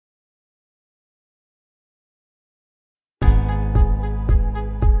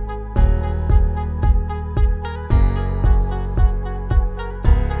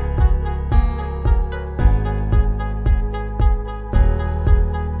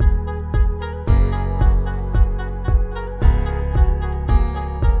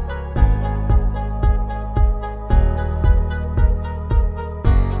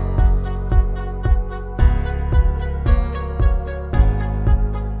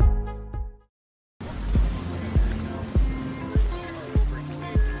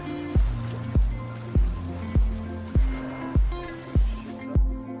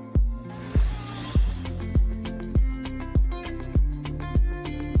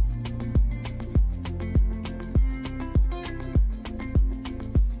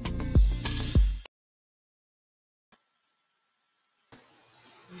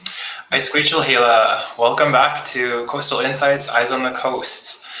it's Rachel Hala. Welcome back to Coastal Insights, Eyes on the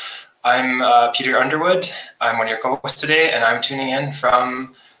Coast. I'm Peter Underwood. I'm one of your co-hosts today, and I'm tuning in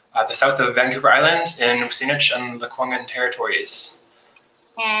from the south of Vancouver Island in Saanich and Lekwungen territories.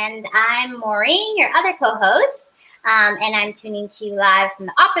 And I'm Maureen, your other co-host, and I'm tuning to you live from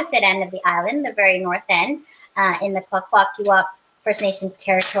the opposite end of the island, the very north end, in the Kwakwaka'wakw First Nations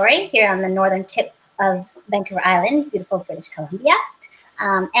territory, here on the northern tip of Vancouver Island, beautiful British Columbia.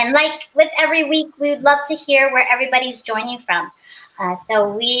 And like with every week, we would love to hear where everybody's joining from. So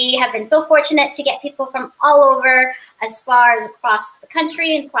we have been so fortunate to get people from all over, as far as across the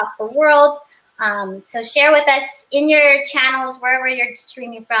country and across the world. So share with us in your channels, wherever you're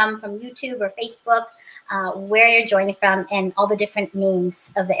streaming from YouTube or Facebook, where you're joining from and all the different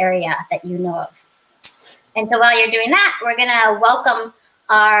names of the area that you know of. And so while you're doing that, we're gonna welcome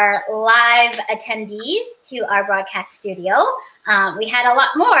our live attendees to our broadcast studio. We had a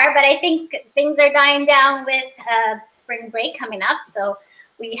lot more, but I think things are dying down with spring break coming up. So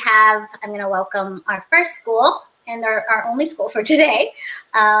we have, I'm going to welcome our first school and our only school for today,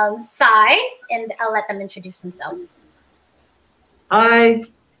 Sai, and I'll let them introduce themselves. Hi,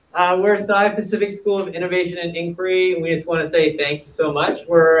 we're Sai Pacific School of Innovation and Inquiry, and we just want to say thank you so much.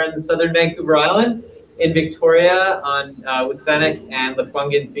 We're in southern Vancouver Island in Victoria on Wet'suwet'en and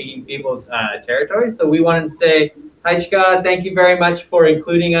Lekwungen speaking people's territory. So we wanted to say, hi, Chika, thank you very much for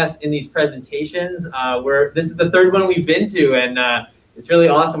including us in these presentations. This is the third one we've been to, and it's really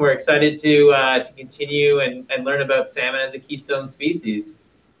awesome. We're excited to continue and learn about salmon as a keystone species.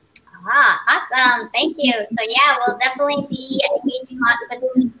 Awesome. Thank you. So yeah, we'll definitely be engaging lots with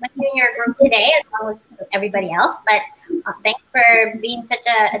you and your group today, as well as everybody else. But thanks for being such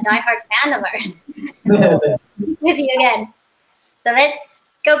a diehard fan of ours. With you again. So let's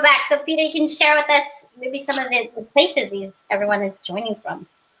go back. So Peter, you can share with us maybe some of the places everyone is joining from.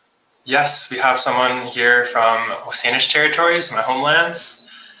 Yes, we have someone here from Saanich territories, my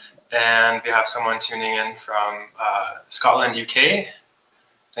homelands, and we have someone tuning in from Scotland, UK.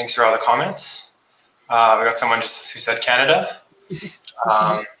 Thanks for all the comments. We got someone who said Canada.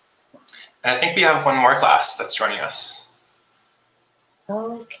 And I think we have one more class that's joining us.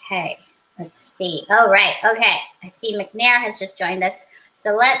 Okay, let's see. Oh, right. Okay, I see McNair has just joined us.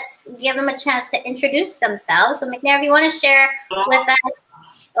 So let's give them a chance to introduce themselves. So McNair, if you want to share with us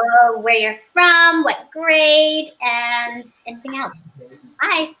where you're from, what grade, and anything else.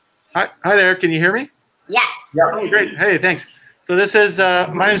 Hi. Hi there. Can you hear me? Yes. Yeah. Oh, great. Hey, thanks. So this is,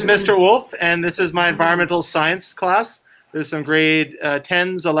 my name is Mr. Wolf, and this is my environmental science class. There's some grade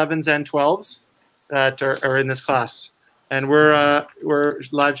 10s, 11s, and 12s that are in this class. And we're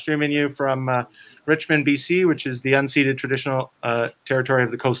live streaming you from Richmond, BC, which is the unceded traditional territory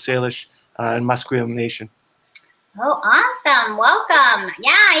of the Coast Salish and Musqueam Nation. Oh, awesome. Welcome.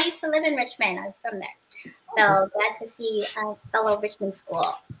 Yeah, I used to live in Richmond. I was from there. So glad to see a fellow Richmond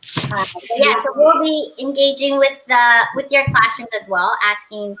school. So we'll be engaging with your classrooms as well,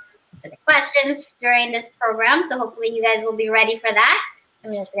 asking specific questions during this program. So hopefully you guys will be ready for that. So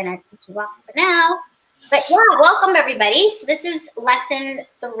I'm just gonna teach you off for now. But yeah, welcome everybody. So this is lesson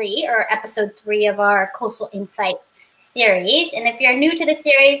 3 or episode 3 of our Coastal Insight series. And if you're new to the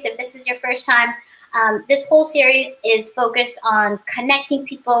series, if this is your first time, this whole series is focused on connecting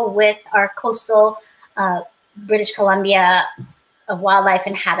people with our coastal British Columbia wildlife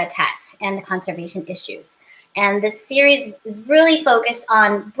and habitats and the conservation issues. And this series is really focused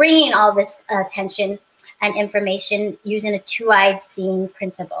on bringing all this attention and information using a two-eyed seeing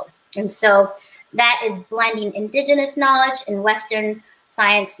principle. And so that is blending Indigenous knowledge and Western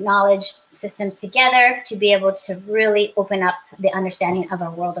science knowledge systems together to be able to really open up the understanding of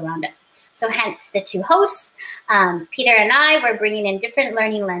our world around us. So hence the two hosts, Peter and I, we're bringing in different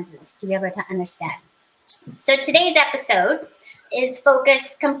learning lenses to be able to understand. So today's episode is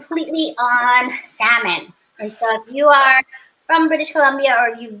focused completely on salmon. And so if you are from British Columbia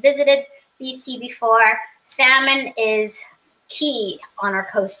or you visited BC before, salmon is key on our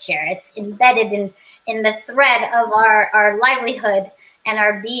coast here. It's embedded in the thread of our livelihood and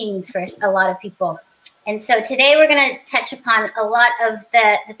our beings for a lot of people. And so today we're going to touch upon a lot of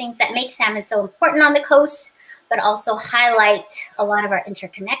the things that make salmon so important on the coast, but also highlight a lot of our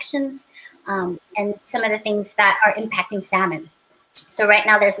interconnections and some of the things that are impacting salmon. So right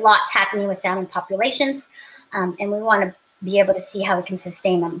now there's lots happening with salmon populations, and we want to be able to see how we can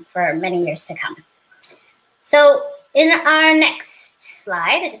sustain them for many years to come. So in our next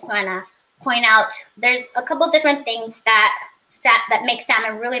slide, I just want to point out there's a couple different things that make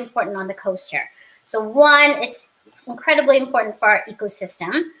salmon really important on the coast here. So one, it's incredibly important for our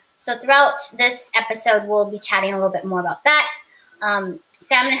ecosystem. So throughout this episode, we'll be chatting a little bit more about that.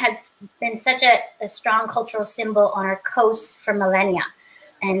 Salmon has been such a strong cultural symbol on our coasts for millennia.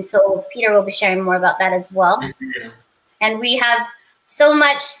 And so Peter will be sharing more about that as well. And we have so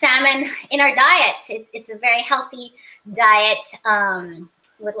much salmon in our diets. It's a very healthy diet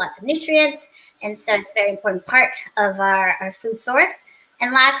with lots of nutrients. And so it's a very important part of our food source.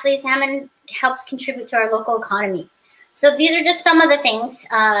 And lastly, salmon helps contribute to our local economy. So these are just some of the things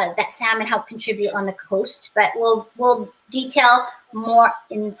that salmon help contribute on the coast, but we'll detail more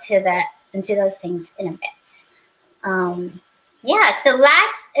into those things in a bit. Yeah, so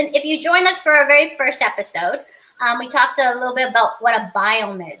and if you join us for our very first episode, we talked a little bit about what a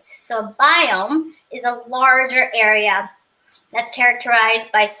biome is. So a biome is a larger area that's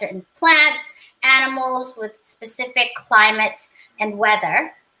characterized by certain plants, animals with specific climates and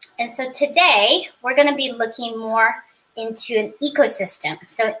weather. And so today we're going to be looking more into an ecosystem.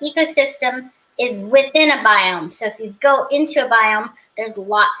 So an ecosystem is within a biome. So if you go into a biome, there's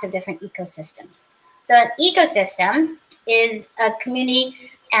lots of different ecosystems. So an ecosystem is a community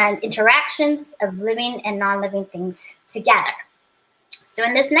and interactions of living and non-living things together. So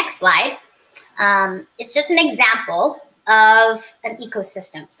in this next slide, it's just an example of an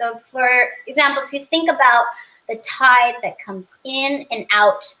ecosystem. So for example, if you think about the tide that comes in and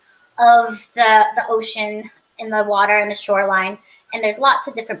out of the ocean, in the water and the shoreline, and there's lots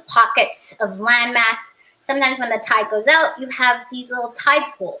of different pockets of landmass. Sometimes when the tide goes out, you have these little tide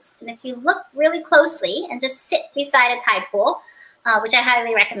pools. And if you look really closely and just sit beside a tide pool, which I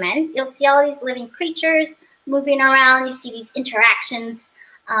highly recommend, you'll see all these living creatures moving around. You see these interactions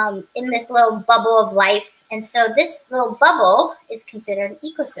in this little bubble of life. And so this little bubble is considered an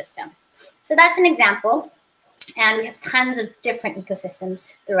ecosystem. So that's an example. And we have tons of different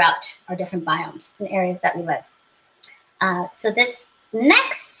ecosystems throughout our different biomes and areas that we live. So this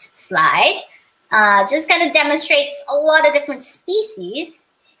next slide just kind of demonstrates a lot of different species.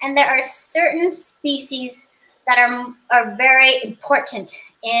 And there are certain species that are very important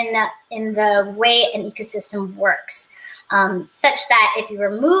in the way an ecosystem works, such that if you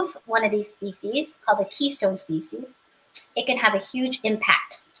remove one of these species, called a keystone species, it can have a huge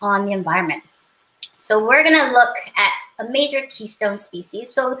impact on the environment. So we're going to look at a major keystone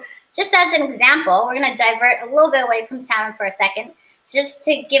species. So just as an example, we're going to divert a little bit away from salmon for a second, just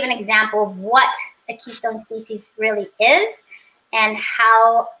to give an example of what a keystone species really is and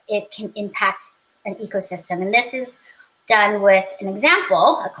how it can impact an ecosystem. And this is done with an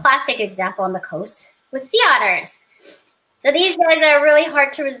example, a classic example on the coast, with sea otters. So these guys are really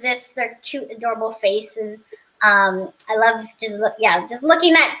hard to resist. Their cute, adorable faces. I love just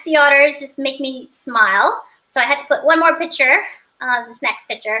looking at sea otters just make me smile. So I had to put one more picture, this next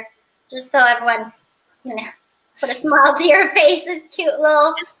picture, just so everyone can put a smile to your face. This cute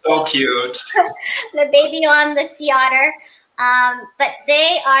little, so cute, the baby on the sea otter. But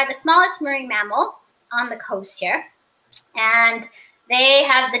they are the smallest marine mammal on the coast here, and they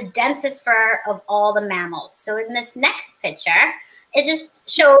have the densest fur of all the mammals. So in this next picture, it just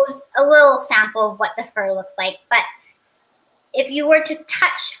shows a little sample of what the fur looks like. But if you were to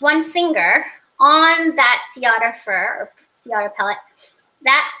touch one finger on that sea otter fur or sea otter pellet,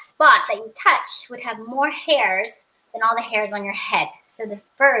 that spot that you touch would have more hairs than all the hairs on your head. So the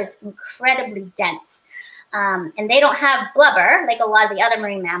fur is incredibly dense. And they don't have blubber like a lot of the other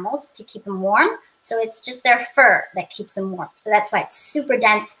marine mammals to keep them warm. So it's just their fur that keeps them warm. So that's why it's super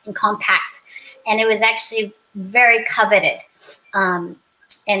dense and compact. And it was actually very coveted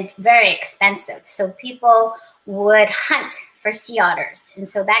and very expensive. So people would hunt for sea otters. And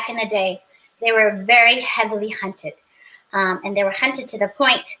so back in the day, they were very heavily hunted. And they were hunted to the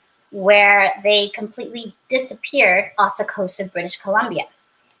point where they completely disappeared off the coast of British Columbia.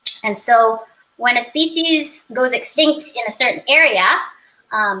 And so when a species goes extinct in a certain area,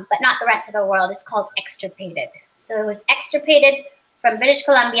 but not the rest of the world, it's called extirpated. So it was extirpated from British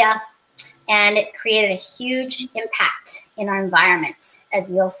Columbia, and it created a huge impact in our environment,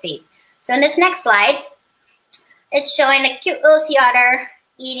 as you'll see. So in this next slide, it's showing a cute little sea otter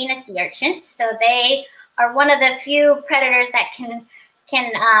eating a sea urchin. So they are one of the few predators that can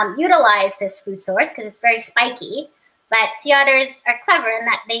utilize this food source because it's very spiky. But sea otters are clever in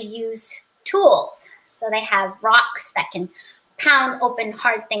that they use tools. So they have rocks that can pound open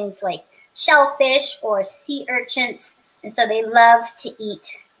hard things like shellfish or sea urchins. And so they love to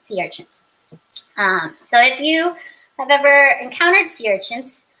eat sea urchins. So if you have ever encountered sea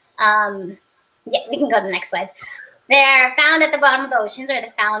urchins, yeah, we can go to the next slide. They're found at the bottom of the oceans, or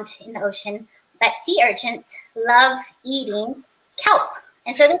they're found in the ocean. But sea urchins love eating kelp.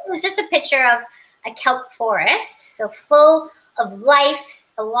 And so this is just a picture of a kelp forest. So full of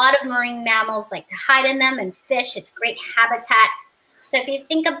life. A lot of marine mammals like to hide in them, and fish. It's great habitat So if you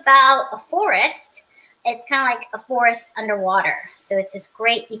think about a forest, it's kind of like a forest underwater. So it's this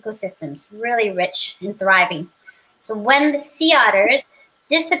great ecosystem. It's really rich and thriving. So when the sea otters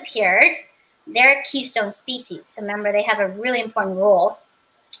disappeared, they're keystone species. So remember, they have a really important role.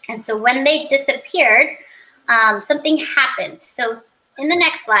 And so when they disappeared, something happened. So in the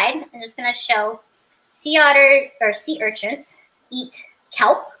next slide, I'm just going to show sea otter or sea urchins eat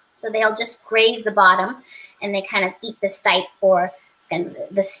kelp. So they'll just graze the bottom and they kind of eat the stipe or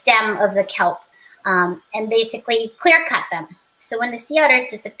the stem of the kelp and basically clear cut them. So when the sea otters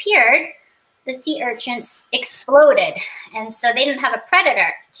disappeared, the sea urchins exploded. And so they didn't have a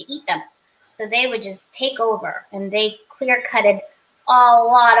predator to eat them. So they would just take over and they clear cutted a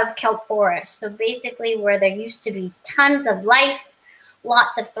lot of kelp forests. So basically where there used to be tons of life,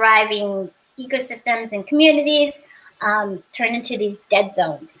 lots of thriving ecosystems and communities turned into these dead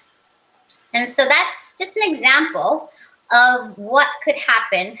zones. And so that's just an example of what could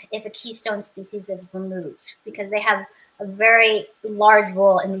happen if a keystone species is removed, because they have a very large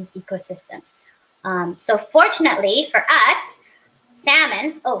role in these ecosystems. So fortunately for us,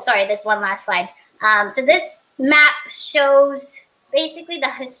 salmon, oh, sorry, there's one last slide. So this map shows basically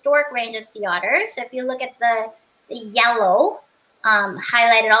the historic range of sea otters. So if you look at the yellow,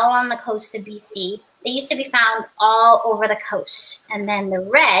 highlighted all on the coast of BC, they used to be found all over the coast. And then the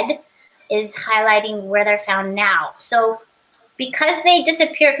red is highlighting where they're found now. So because they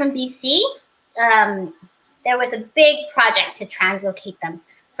disappeared from BC, there was a big project to translocate them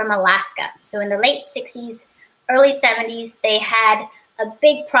from Alaska. So in the late 60s, early 70s, they had a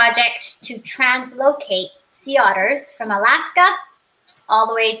big project to translocate sea otters from Alaska all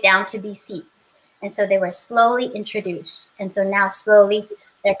the way down to BC. And so they were slowly introduced. And so now slowly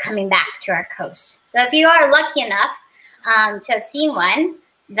they're coming back to our coast. So if you are lucky enough to have seen one,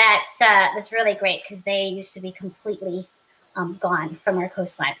 that's really great, because they used to be completely gone from our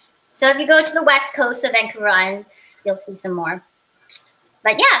coastline. So if you go to the west coast of Vancouver Island, you'll see some more.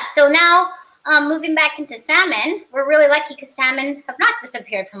 But yeah, so now moving back into salmon, we're really lucky because salmon have not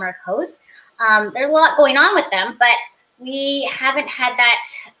disappeared from our coast. There's a lot going on with them, but we haven't had that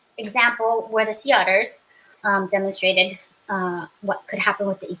example where the sea otters demonstrated what could happen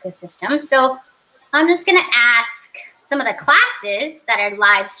with the ecosystem. So I'm just going to ask some of the classes that are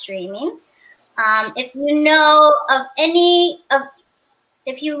live streaming if you know of any of,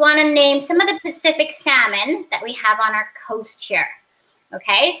 if you want to name some of the Pacific salmon that we have on our coast here.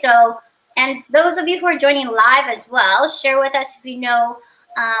 Okay, so, and those of you who are joining live as well, share with us if you know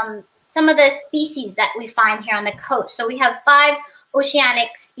some of the species that we find here on the coast. So we have 5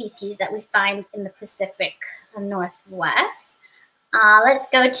 oceanic species that we find in the Pacific Northwest. Let's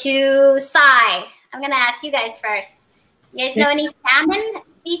go to Sai. I'm going to ask you guys first. You guys know any salmon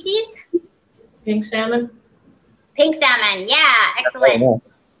species? Pink salmon? Pink salmon, yeah, excellent.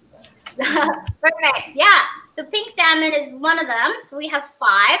 Perfect, yeah. So pink salmon is one of them. So we have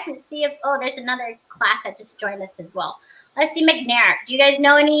 5. Let's see if, oh, there's another class that just joined us as well. Let's see, McNair. Do you guys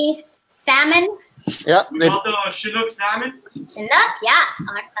know any salmon? Yeah. We got the Chinook salmon. Chinook, yeah,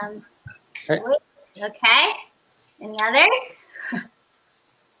 awesome. Sweet. Okay. Any others?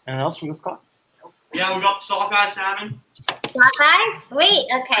 Anyone else from this class? Yeah, we got the sockeye salmon. Sockeye, sweet.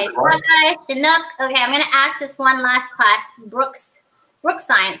 Okay, sockeye, Chinook. Okay, I'm gonna ask this one last class. Brooks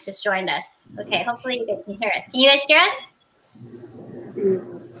Science just joined us. Okay, hopefully you guys can hear us. Can you guys hear us?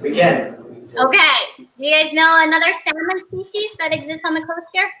 We can. Okay. Do you guys know another salmon species that exists on the coast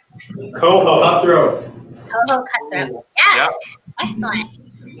here? Coho. Cutthroat. Coho cutthroat. Yes. Yep. Excellent.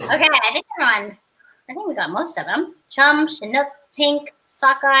 Okay, I think we got most of them. Chum, Chinook, pink,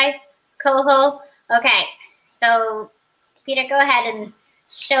 sockeye, coho. Okay, so Peter, go ahead and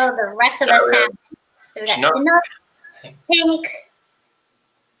show the rest of the salmon. So we got Chinook, pink,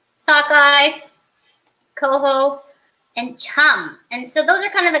 sockeye, coho, and chum. And so those are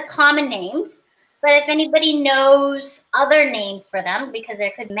kind of the common names. But if anybody knows other names for them, because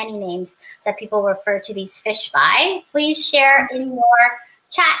there could be many names that people refer to these fish by, please share in your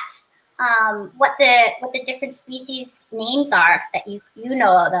chat what the different species names are that you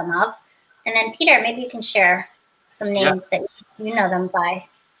know them of. And then Peter, maybe you can share some names that you know them by.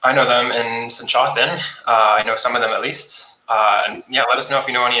 I know them in Sinchothin. I know some of them at least. And yeah, let us know if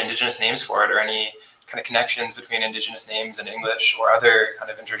you know any Indigenous names for it, or any kind of connections between Indigenous names and English or other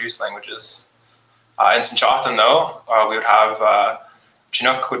kind of introduced languages. In Sinchothin, though, we would have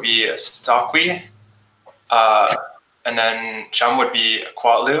Chinook would be Stokwi, and then Chum would be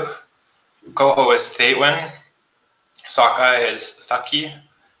Kwatlu. Coho is Theitwin. Sockeye is Thaki,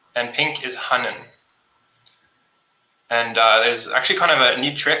 and pink is Hunan. And there's actually kind of a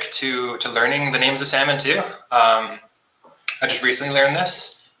neat trick to learning the names of salmon too. I just recently learned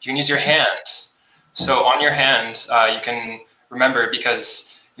this. You can use your hand. So on your hand, you can remember,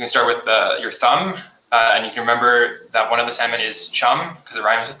 because you can start with your thumb, and you can remember that one of the salmon is chum, because it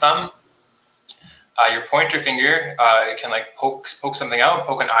rhymes with thumb. Your pointer finger, you can like poke something out,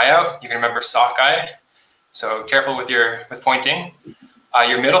 poke an eye out. You can remember sockeye. So careful with pointing.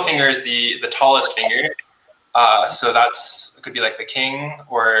 Your middle finger is the tallest finger. So it could be like the king,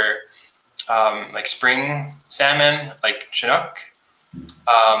 or like spring salmon, like Chinook.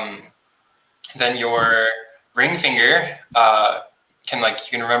 Then your ring finger you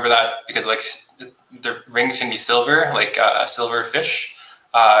can remember that because like the rings can be silver, like a silver fish,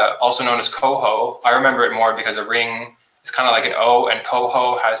 also known as coho. I remember it more because a ring is kind of like an O, and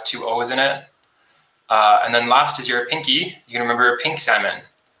coho has 2 O's in it. And then last is your pinky. You can remember pink salmon.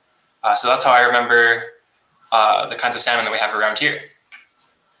 So that's how I remember the kinds of salmon that we have around here,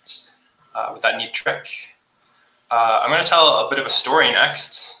 with that neat trick. I'm going to tell a bit of a story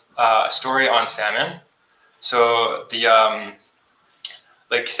next, a story on salmon. So the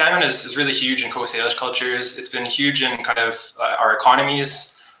like salmon is really huge in Coast Salish cultures. It's been huge in kind of our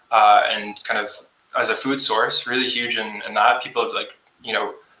economies, and kind of as a food source, really huge in that. People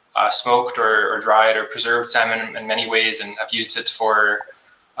have smoked or dried or preserved salmon in many ways, and have used it for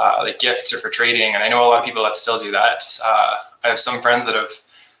like gifts or for trading. And I know a lot of people that still do that. I have some friends that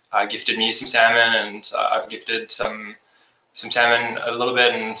have gifted me some salmon, and I've gifted some salmon a little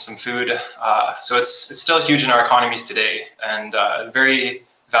bit, and some food. So it's still huge in our economies today, and very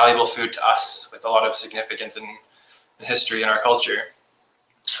valuable food to us, with a lot of significance in history in our culture.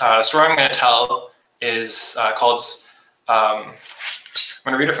 The story I'm going to tell is called, I'm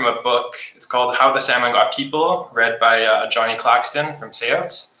going to read it from a book. It's called How the Salmon Got People, read by Johnny Claxton from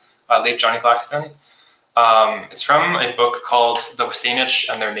Sayouts, late Johnny Claxton. It's from a book called The Wasanich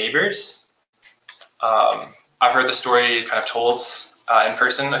and Their Neighbors. I've heard the story kind of told in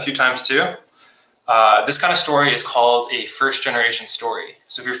person a few times too. This kind of story is called a first generation story.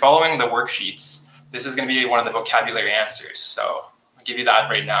 So if you're following the worksheets, this is going to be one of the vocabulary answers. So I'll give you that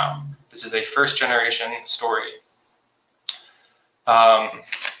right now. This is a first generation story.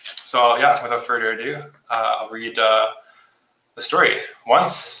 So yeah, without further ado, I'll read the story.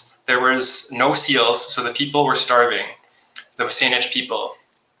 Once there was no seals, so the people were starving, the Wasanich people.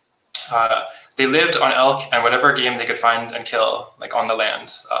 They lived on elk and whatever game they could find and kill, like on the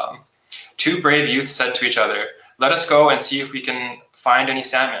land. 2 brave youths said to each other, "Let us go and see if we can find any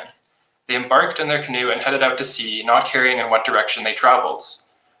salmon." They embarked in their canoe and headed out to sea, not caring in what direction they traveled.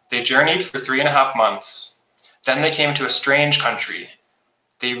 They journeyed for 3.5 months. Then they came to a strange country.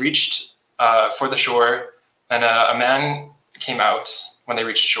 They reached for the shore, and a man came out when they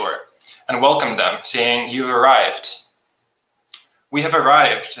reached shore and welcomed them, saying, "You've arrived." "We have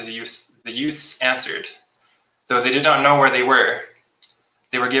arrived," the youths answered, though they did not know where they were.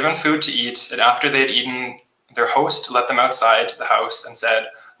 They were given food to eat, and after they had eaten, their host let them outside the house and said,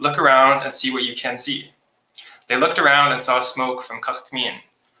 "Look around and see what you can see." They looked around and saw smoke from kakmin.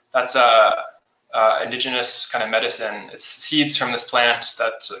 That's a indigenous kind of medicine. It's seeds from this plant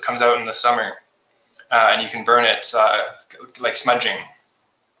that comes out in the summer, and you can burn it like smudging.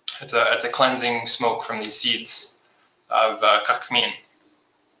 It's a cleansing smoke from these seeds of kakmin.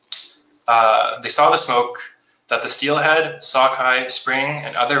 They saw the smoke that the steelhead, sockeye, spring,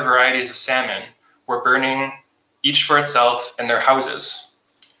 and other varieties of salmon were burning, each for itself, in their houses.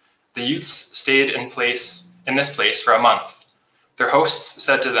 The youths stayed in this place for a month. Their hosts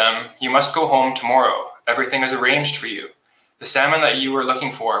said to them, "You must go home tomorrow. Everything is arranged for you. The salmon that you were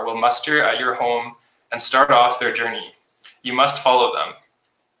looking for will muster at your home and start off their journey. You must follow them."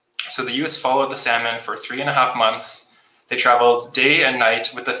 So the youths followed the salmon for 3.5 months. They traveled day and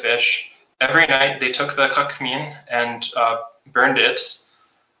night with the fish. Every night they took the kakmin and burned it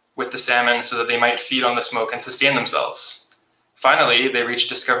with the salmon so that they might feed on the smoke and sustain themselves. Finally, they reached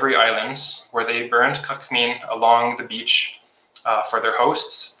Discovery Islands, where they burned kakmin along the beach for their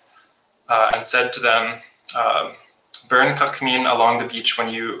hosts, and said to them, "Burn kakmin along the beach when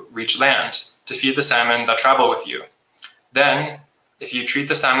you reach land to feed the salmon that travel with you. Then, if you treat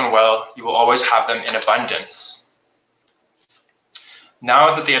the salmon well, you will always have them in abundance."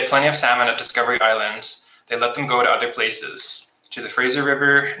 Now that they had plenty of salmon at Discovery Islands, they let them go to other places, to the Fraser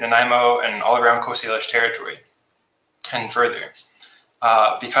River, Nanaimo, and all around Coast Salish territory, and further.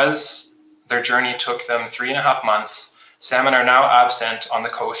 Because their journey took them 3.5 months, salmon are now absent on the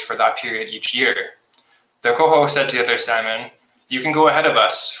coast for that period each year. The coho said to the other salmon, "You can go ahead of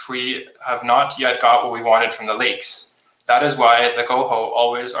us. We have not yet got what we wanted from the lakes. That is why the coho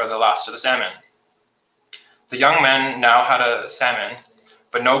always are the last of the salmon." The young men now had a salmon,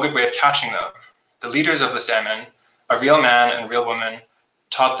 but no good way of catching them. The leaders of the salmon, a real man and a real woman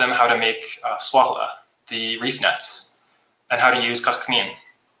taught them how to make swatla, the reef nets, and how to use kakmin.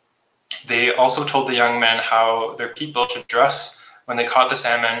 They also told the young men how their people should dress when they caught the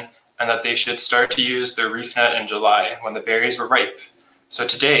salmon, and that they should start to use their reef net in July when the berries were ripe. So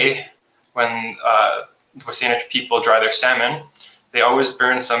today, when the Wasanich people dry their salmon, they always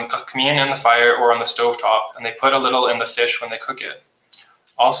burn some kakmin in the fire or on the stovetop, and they put a little in the fish when they cook it.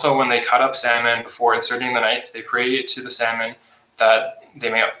 Also, when they cut up salmon before inserting the knife, they pray to the salmon that they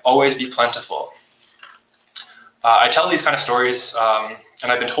may always be plentiful. I tell these kind of stories,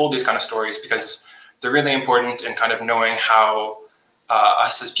 and I've been told these kind of stories because they're really important in kind of knowing how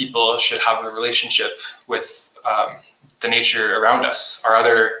us as people should have a relationship with the nature around us, our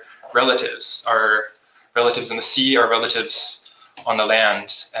other relatives, our relatives in the sea, our relatives on the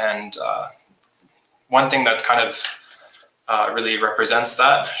land. And one thing that kind of really represents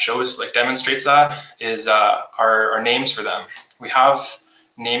that, demonstrates that, is our names for them. We have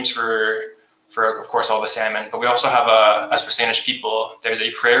names for of course all the salmon, but we also have as Wasanich people, there's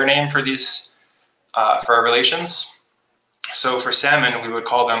a prayer name for these for our relations. So for salmon, we would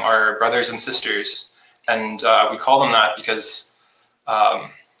call them our brothers and sisters, and we call them that because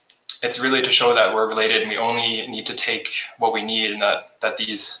it's really to show that we're related and we only need to take what we need, and that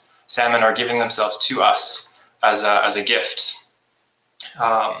these salmon are giving themselves to us as a gift.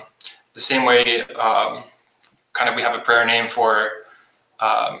 The same way, kind of we have a prayer name for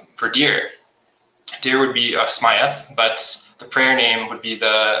deer. Deer would be Smayeth, but the prayer name would be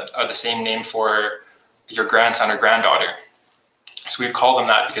the same name for your grandson or granddaughter. So we call them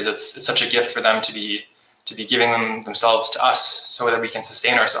that because it's such a gift for them to be giving themselves to us so that we can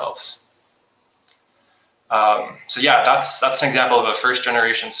sustain ourselves. So yeah, that's an example of a first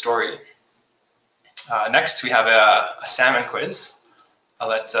generation story. Next, we have a salmon quiz. I'll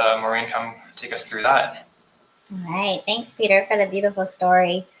let Maureen come take us through that. All right, thanks, Peter, for the beautiful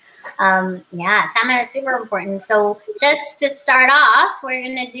story. Yeah, salmon is super important. So just to start off, we're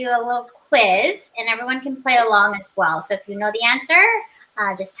going to do a little quiz, and everyone can play along as well. So if you know the answer,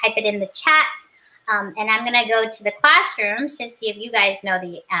 just type it in the chat. And I'm going to go to the classrooms to see if you guys know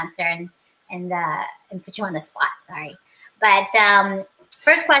the answer and put you on the spot. Sorry. But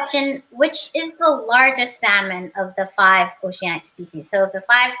first question, which is the largest salmon of the 5 oceanic species? So the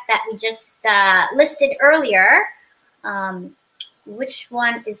 5 that we just listed earlier, which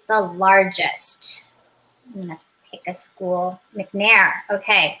one is the largest? I'm going to pick a school. McNair.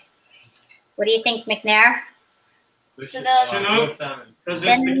 Okay. What do you think, McNair? Chinook.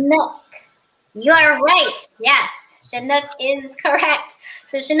 Chinook. You are right. Yes, Chinook is correct.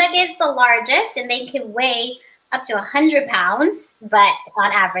 So Chinook is the largest, and they can weigh up to 100 pounds, but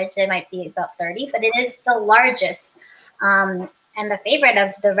on average, they might be about 30, but it is the largest and the favorite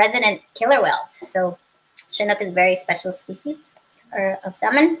of the resident killer whales. So Chinook is a very special species of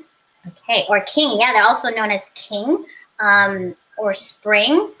salmon. Okay, or king. Yeah, they're also known as king or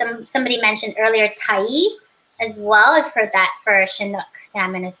spring. Somebody mentioned earlier tai as well. I've heard that for Chinook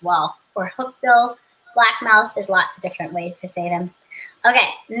salmon as well. Or hookbill, blackmouth. There's lots of different ways to say them. Okay,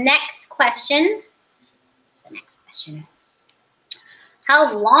 next question. The next question.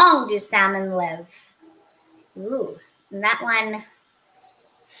 How long do salmon live? Ooh, and that one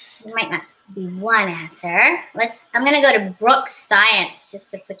might not be one answer. I'm gonna go to Brooks Science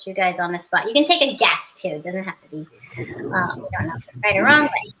just to put you guys on the spot. You can take a guess too. It doesn't have to be. We don't know if it's right or wrong.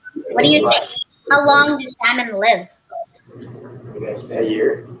 But what do you think? How long do salmon live? A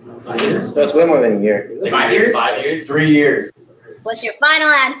year. 5 years? No, it's way more than a year. 5 years? 5 years? 3 years. What's your final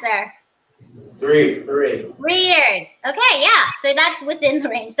answer? 3. 3 years. Okay, yeah. So that's within the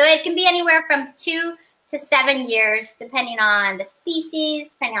range. So it can be anywhere from 2 to 7 years, depending on the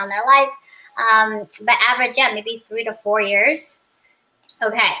species, depending on their life. But average, yeah, maybe 3 to 4 years.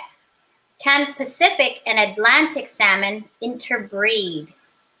 Okay. Can Pacific and Atlantic salmon interbreed?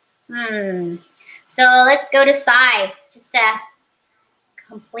 So let's go to Sai, just to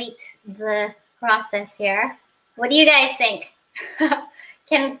complete the process here. What do you guys think?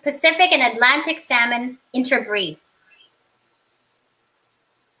 Can Pacific and Atlantic salmon interbreed?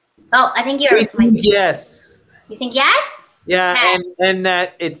 Oh, I think you're. Yes. You think yes? Yeah, Okay. and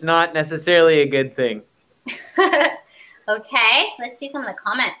that it's not necessarily a good thing. Okay, let's see some of the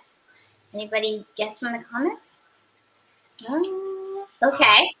comments. Anybody guess from the comments?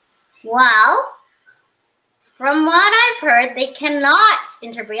 Okay. Well, from what I've heard, they cannot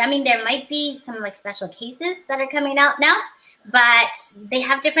interbreed. I mean, there might be some like special cases that are coming out now, but they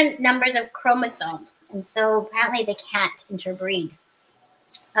have different numbers of chromosomes, and so apparently they can't interbreed.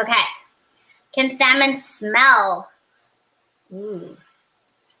 Okay. Can salmon smell? Ooh.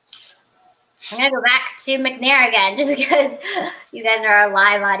 I'm going to go back to McNair again, just because you guys are our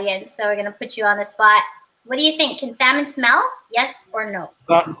live audience. So we're going to put you on the spot. What do you think? Can salmon smell? Yes or no?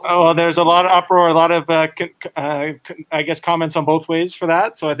 Well, there's a lot of uproar, a lot of, I guess, comments on both ways for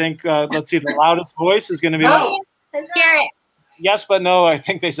that. So I think, let's see, the loudest voice is going to be. Oh, let's hear it. Yes, but no, I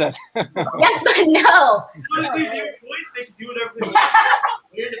think they said. Yes, but no. Honestly, their choice, they can do whatever they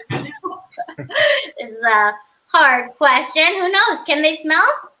want. This is a hard question. Who knows? Can they smell?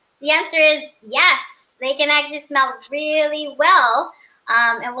 The answer is yes. They can actually smell really well.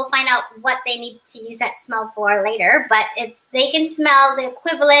 And we'll find out what they need to use that smell for later. But they can smell the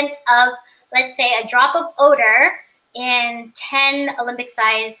equivalent of, let's say, a drop of odor in 10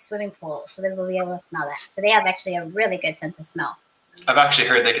 Olympic-sized swimming pools. So they will be able to smell that. So they have actually a really good sense of smell. I've actually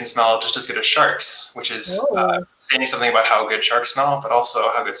heard they can smell just as good as sharks, which is saying something about how good sharks smell, but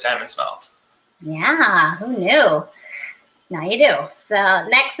also how good salmon smell. Yeah, who knew? Now you do. So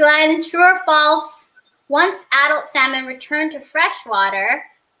next one, true or false? Once adult salmon return to fresh water,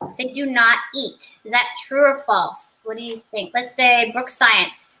 they do not eat. Is that true or false? What do you think? Let's say Brooke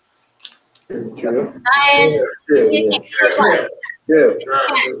Science. True. Science. True. True.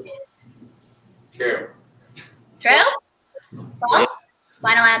 True? False?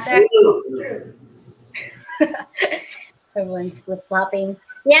 Final answer? Everyone's flip-flopping.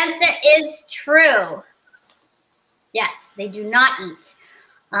 The answer is true. Yes, they do not eat.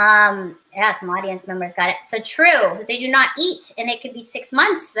 Yeah, some audience members got it. So true, they do not eat, and it could be 6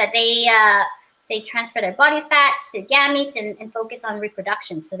 months, but they transfer their body fats to gametes and focus on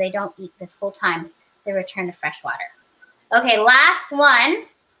reproduction. So they don't eat this whole time they return to fresh water. Okay, last one.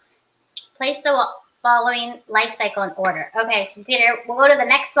 Place the following life cycle in order. Okay, so Peter, we'll go to the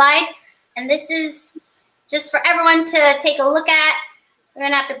next slide. And this is just for everyone to take a look at. We're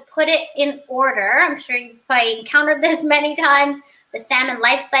gonna have to put it in order. I'm sure you've probably encountered this many times. The salmon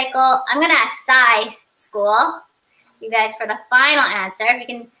life cycle. I'm gonna ask Sci School, you guys, for the final answer. If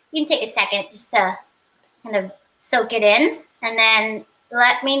you can take a second just to kind of soak it in, and then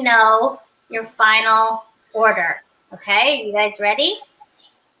let me know your final order. Okay, you guys ready?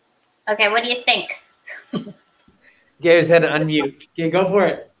 Okay, what do you think? Gary's had to unmute. Okay, go for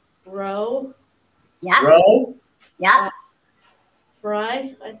it. Row, Yeah. Row. Yeah.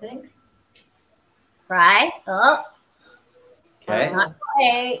 fry, I think. Fry. Oh. Okay. Not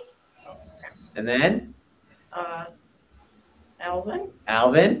quite. And then Alvin,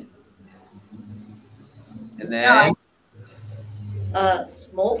 Alvin. And then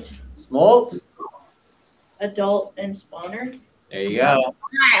smolt, Smolt. adult, and spawner. There you go. All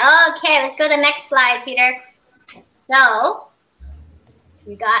right. Okay, let's go to the next slide, Peter. So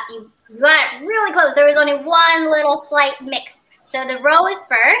you got it really close. There was only one little slight mix. So the row is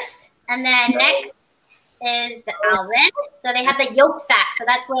first, and then next is the Alvin. So they have the yolk sac. So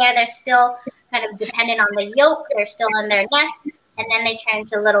that's where they're still kind of dependent on the yolk. They're still in their nest. And then they turn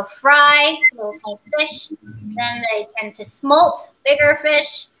into little fry, little tiny fish. Then they turn into smolt, bigger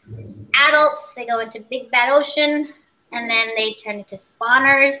fish. Adults, they go into big bad ocean. And then they turn into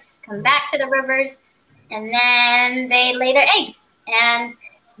spawners, come back to the rivers. And then they lay their eggs. And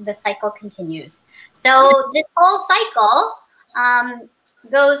the cycle continues. So this whole cycle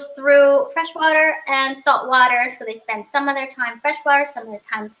goes through freshwater and saltwater. So they spend some of their time freshwater, some of their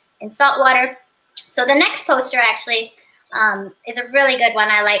time in saltwater. So the next poster actually is a really good one.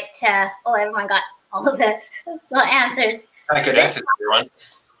 I like to, everyone got all of the answers. I could answer everyone.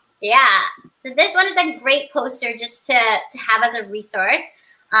 Yeah. So this one is a great poster just to have as a resource.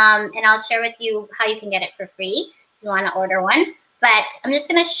 And I'll share with you how you can get it for free if you want to order one. But I'm just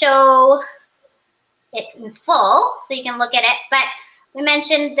going to show it in full so you can look at it. But we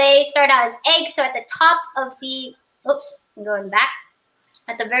mentioned they start out as eggs. So at the top of the, I'm going back.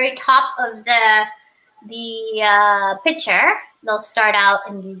 At the very top of the picture, they'll start out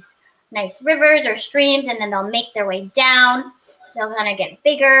in these nice rivers or streams, and then they'll make their way down. They'll kind of get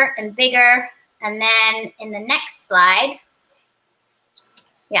bigger and bigger. And then in the next slide,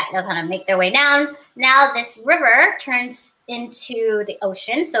 they'll kind of make their way down. Now this river turns into the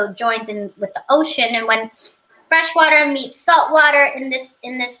ocean, so joins in with the ocean. And when freshwater meets saltwater in this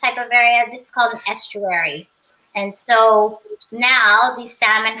type of area, this is called an estuary. And so now these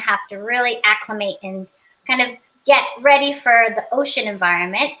salmon have to really acclimate and kind of get ready for the ocean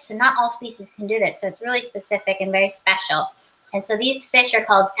environment. So not all species can do that. So it's really specific and very special. And so these fish are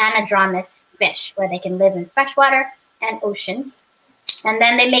called anadromous fish, where they can live in freshwater and oceans. And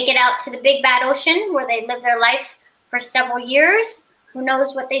then they make it out to the big bad ocean, where they live their life for several years. Who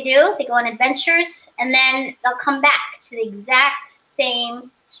knows what they do? They go on adventures, and then they'll come back to the exact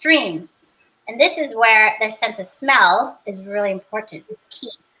same stream. And this is where their sense of smell is really important. It's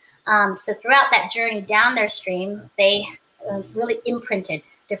key. So throughout that journey down their stream, they really imprinted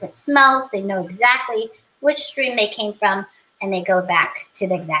different smells. They know exactly which stream they came from, and they go back to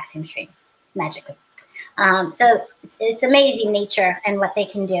the exact same stream magically. So it's amazing nature and what they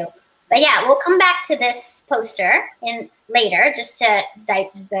can do. But yeah, we'll come back to this poster later just to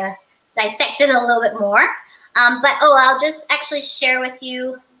dissect it a little bit more. But I'll just actually share with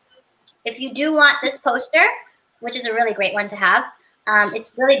you, if you do want this poster, which is a really great one to have,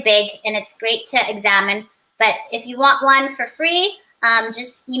 it's really big and it's great to examine. But if you want one for free,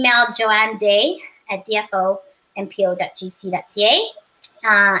 just email Joanne Day at dfo.npo.gc.ca.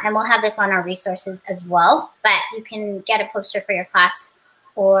 And we'll have this on our resources as well. But you can get a poster for your class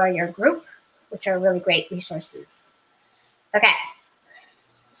or your group, which are really great resources. Okay.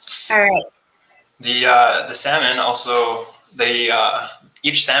 All right. The salmon also,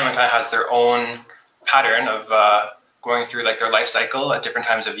 each salmon kind of has their own pattern of going through like their life cycle at different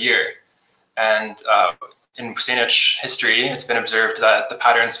times of year. And in Saanich history, it's been observed that the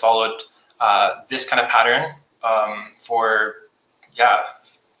patterns followed this kind of pattern for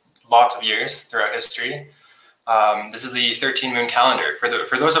lots of years throughout history. This is the 13 moon calendar. For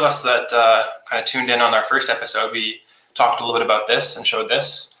those of us that kind of tuned in on our first episode, we talked a little bit about this and showed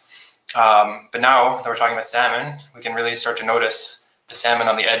this. But now that we're talking about salmon, we can really start to notice the salmon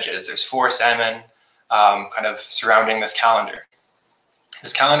on the edges. There's 4 salmon kind of surrounding this calendar.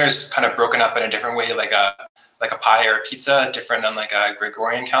 This calendar is kind of broken up in a different way, like a pie or a pizza, different than like a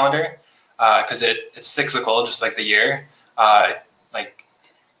Gregorian calendar, because it's cyclical, just like the year. Like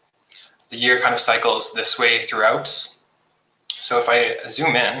the year kind of cycles this way throughout. So if I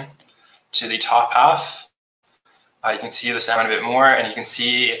zoom in to the top half, you can see the salmon a bit more, and you can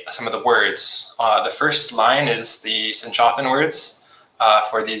see some of the words. The first line is the Sinchothan words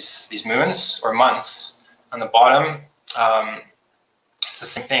for these moons or months. On the bottom, it's the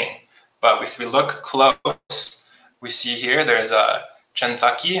same thing. But if we look close, we see here there's a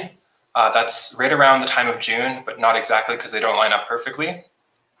Chenthaki. That's right around the time of June, but not exactly because they don't line up perfectly.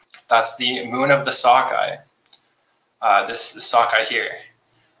 That's the moon of the sockeye, this sockeye here.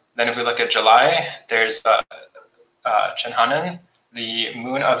 Then if we look at July, there's Chenhanan, the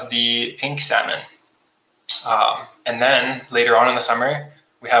moon of the pink salmon. And then later on in the summer,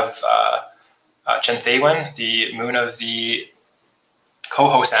 we have Chenthewen, the moon of the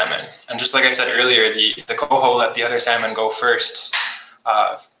coho salmon. And just like I said earlier, the coho let the other salmon go first,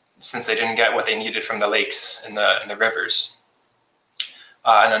 since they didn't get what they needed from the lakes and the rivers.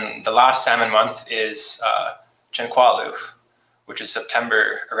 And then the last salmon month is Chenqualu, which is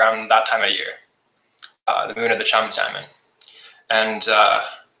September, around that time of year, the moon of the chum salmon. And I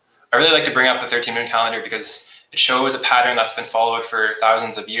really like to bring up the 13 moon calendar because it shows a pattern that's been followed for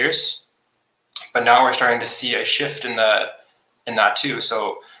thousands of years. But now we're starting to see a shift in that too.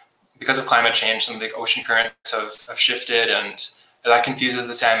 So because of climate change, some of the ocean currents have shifted, and that confuses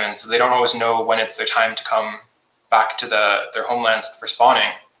the salmon. So they don't always know when it's their time to come back to their homelands for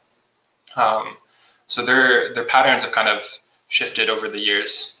spawning. So their patterns have kind of shifted over the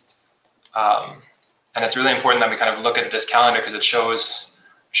years. And it's really important that we kind of look at this calendar because it shows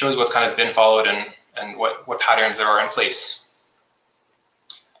what's kind of been followed and what patterns there are in place.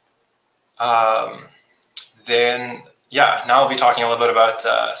 Then, now I'll be talking a little bit about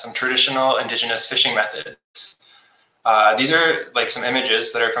some traditional indigenous fishing methods. These are like some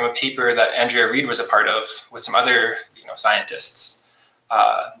images that are from a paper that Andrea Reed was a part of with some other scientists.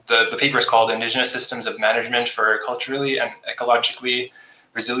 The paper is called Indigenous Systems of Management for Culturally and Ecologically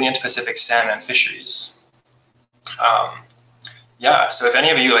Resilient Pacific Salmon Fisheries. So if any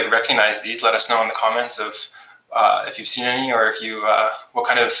of you recognize these, let us know in the comments of if you've seen any, or if you what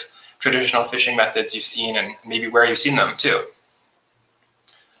kind of traditional fishing methods you've seen, and maybe where you've seen them too.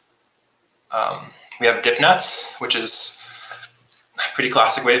 We have dip nets, which is a pretty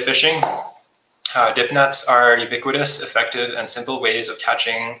classic way of fishing. Dip nets are ubiquitous, effective, and simple ways of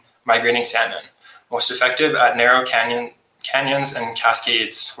catching migrating salmon. Most effective at narrow canyons and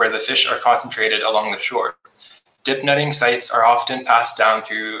cascades where the fish are concentrated along the shore. Dip netting sites are often passed down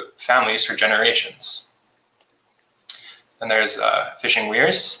through families for generations. Then there's fishing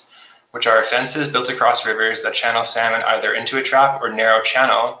weirs, which are fences built across rivers that channel salmon either into a trap or narrow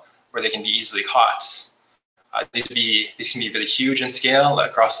channel where they can be easily caught. These can be really huge in scale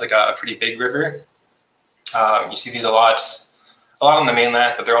across a pretty big river. You see these a lot on the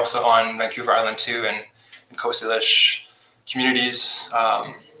mainland, but they're also on Vancouver Island too, and in Coast Salish communities.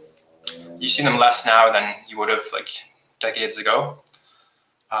 You see them less now than you would have decades ago,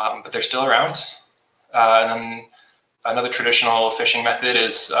 but they're still around. And then another traditional fishing method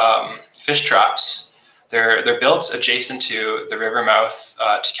is fish traps. They're built adjacent to the river mouth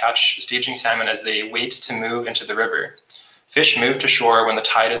to catch staging salmon as they wait to move into the river. Fish move to shore when the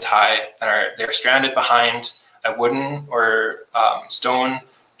tide is high and they're stranded behind a wooden or stone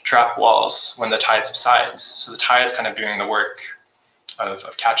trap walls when the tide subsides. So the tide's kind of doing the work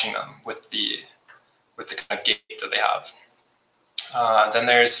of catching them with the kind of gait that they have. Then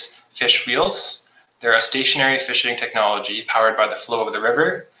there's fish wheels. They're a stationary fishing technology powered by the flow of the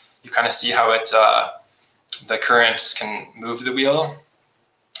river. You kind of see how the current can move the wheel.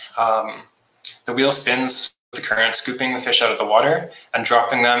 The wheel spins with the current, scooping the fish out of the water and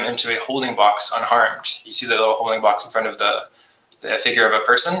dropping them into a holding box unharmed. You see the little holding box in front of the figure of a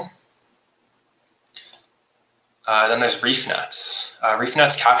person. Then there's reef nets. Reef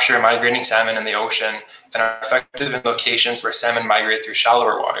nets capture migrating salmon in the ocean and are effective in locations where salmon migrate through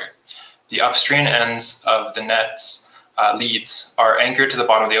shallower water. The upstream ends of the net's leads are anchored to the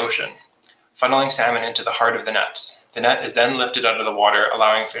bottom of the ocean, funneling salmon into the heart of the net. The net is then lifted out of the water,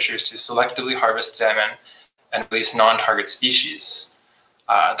 allowing fishers to selectively harvest salmon and release non-target species.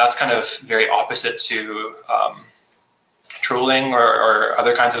 That's kind of very opposite to trolling or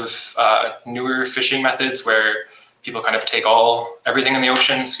other kinds of newer fishing methods where people kind of take everything in the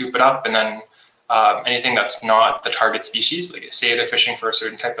ocean, scoop it up, and then anything that's not the target species, like say they're fishing for a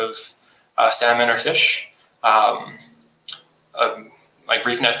certain type of salmon or fish, like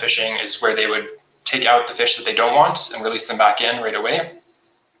reef net fishing is where they would take out the fish that they don't want and release them back in right away,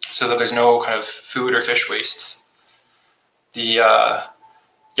 so that there's no kind of food or fish waste. The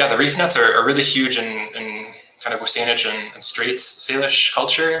reef nets are really huge in kind of Coast Salish and Straits Salish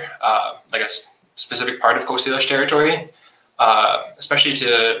culture, like a specific part of Coast Salish territory, especially to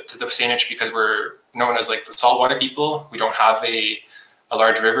the Coast Salish, because we're known as like the saltwater people. We don't have a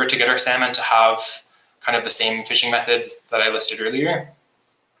large river to get our salmon to have kind of the same fishing methods that I listed earlier.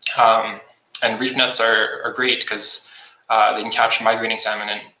 And reef nets are great because they can catch migrating salmon,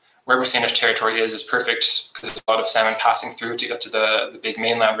 and where Coast Salish territory is perfect because there's a lot of salmon passing through to get to the big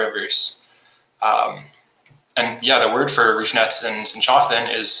mainland rivers. And yeah, the word for reef nets in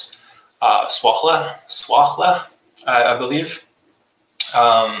Sinchothan is swachla, I believe.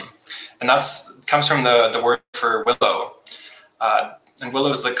 And that's comes from the word for willow. And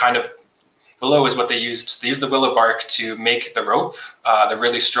willow is willow is what they used. They used the willow bark to make the rope, the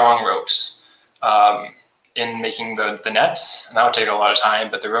really strong ropes, in making the nets. And that would take a lot of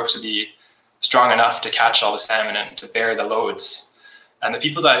time, but the ropes would be strong enough to catch all the salmon and to bear the loads. And the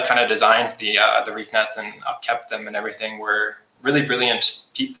people that kind of designed the reef nets and upkept them and everything were really brilliant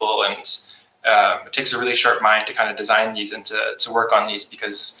people. And it takes a really sharp mind to kind of design these and to work on these,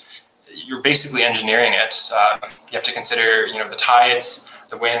 because you're basically engineering it. You have to consider, the tides,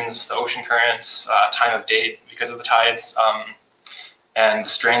 the winds, the ocean currents, time of day because of the tides, and the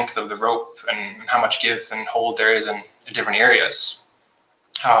strength of the rope and how much give and hold there is in different areas.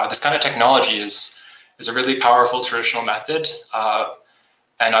 This kind of technology is a really powerful traditional method.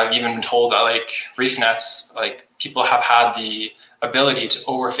 And I've even been told that like reef nets, like people have had the ability to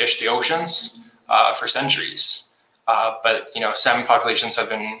overfish the oceans for centuries. But salmon populations have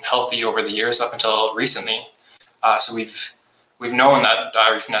been healthy over the years up until recently. So we've known that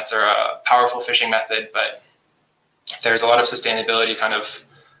reef nets are a powerful fishing method, but there's a lot of sustainability kind of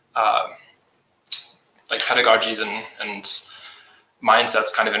like pedagogies and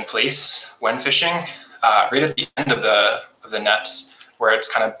mindsets kind of in place when fishing. Right at the end of the nets, where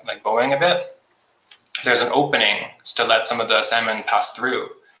it's kind of like bowing a bit, there's an opening to let some of the salmon pass through.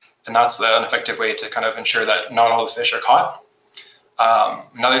 And that's an effective way to kind of ensure that not all the fish are caught.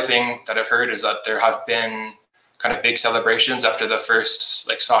 Another thing that I've heard is that there have been kind of big celebrations after the first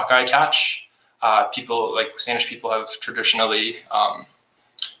like sockeye catch. People like Salish people have traditionally,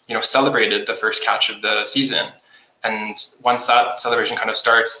 celebrated the first catch of the season. And once that celebration kind of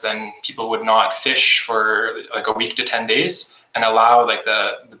starts, then people would not fish for like a week to 10 days and allow like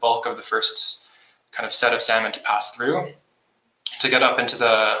the bulk of the first kind of set of salmon to pass through to get up into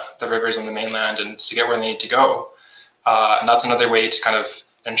the rivers on the mainland and to get where they need to go. And that's another way to kind of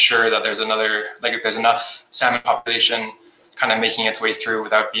ensure that there's enough salmon population kind of making its way through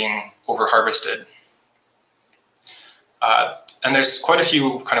without being over harvested. And there's quite a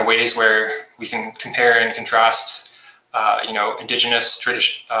few kind of ways where we can compare and contrast, indigenous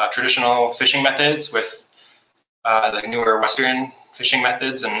traditional fishing methods with the newer Western fishing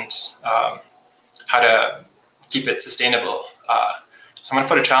methods and how to keep it sustainable. So I'm going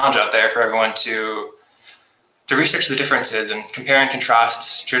to put a challenge out there for everyone to research the differences and compare and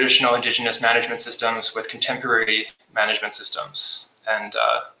contrast traditional indigenous management systems with contemporary management systems. And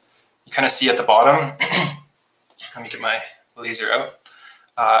you kind of see at the bottom, let me get my laser out.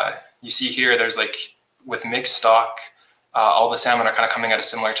 You see here, there's like with mixed stock, all the salmon are kind of coming at a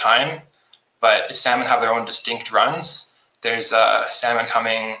similar time. But if salmon have their own distinct runs, there's salmon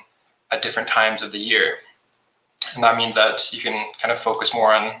coming at different times of the year. And that means that you can kind of focus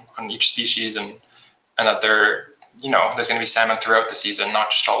more on each species and that there's going to be salmon throughout the season,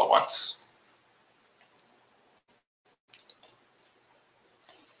 not just all at once.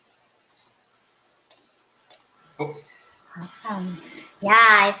 Oh. Awesome. Yeah,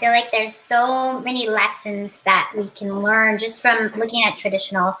 I feel like there's so many lessons that we can learn just from looking at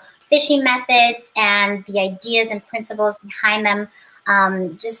traditional fishing methods and the ideas and principles behind them.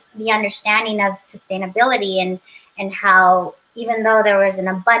 Just the understanding of sustainability and how even though there was an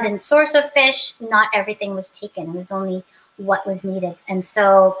abundant source of fish, not everything was taken. It was only what was needed. And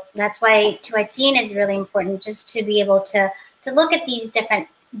so that's why two-eyed is really important, just to be able to look at these different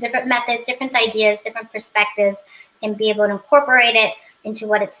methods, different ideas, different perspectives, and be able to incorporate it into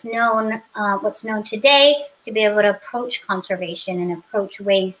what's known today, to be able to approach conservation and approach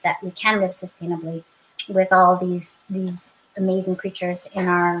ways that we can live sustainably with all these amazing creatures in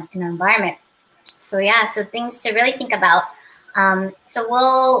our environment. So yeah, so things to really think about. So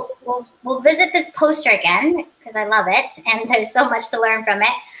we'll visit this poster again because I love it and there's so much to learn from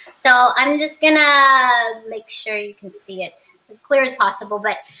it. So I'm just gonna make sure you can see it as clear as possible,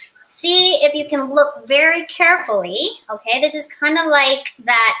 but see if you can look very carefully. Okay, this is kind of like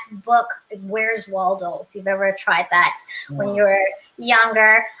that book, Where's Waldo? If you've ever tried that when you were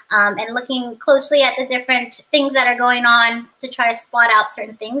younger, and looking closely at the different things that are going on to try to spot out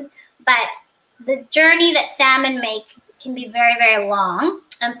certain things. But the journey that salmon make can be very, very long.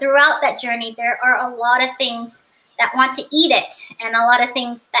 And throughout that journey, there are a lot of things that want to eat it and a lot of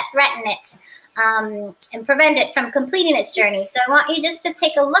things that threaten it and prevent it from completing its journey. So I want you just to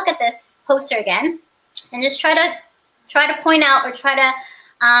take a look at this poster again and just try to point out or try to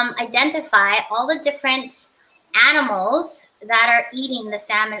identify all the different animals that are eating the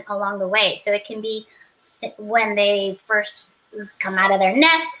salmon along the way. So it can be when they first come out of their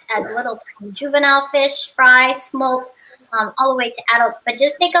nests as little tiny juvenile fish, fry, smolt, all the way to adults. But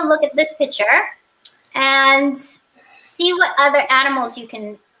just take a look at this picture and see what other animals you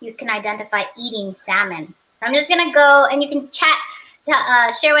can identify eating salmon. I'm just gonna go and you can chat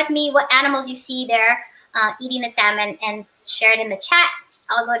to share with me what animals you see there eating the salmon and share it in the chat.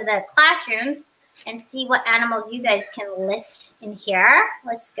 I'll go to the classrooms and see what animals you guys can list in here.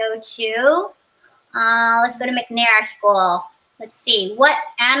 Let's go to McNair School. Let's see, what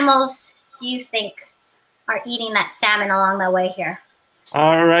animals do you think are eating that salmon along the way here?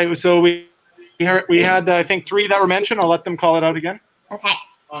 All right, so we had I think 3 that were mentioned. I'll let them call it out again. Okay.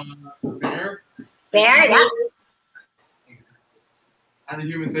 Bear. Bear, yeah. And the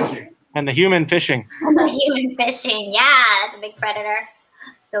human fishing. And the human fishing. The human fishing, yeah, that's a big predator.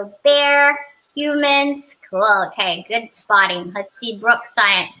 So bear, humans, cool. Okay, good spotting. Let's see, Brooke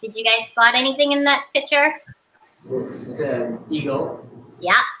Science. Did you guys spot anything in that picture? It's an eagle.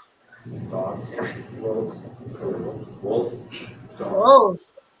 Yeah. Dogs. Wolves.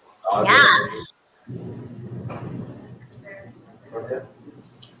 Wolves. Yeah. Okay.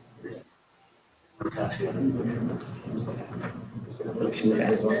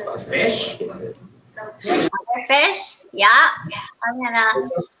 Fish. Other fish? Yeah. I'm gonna.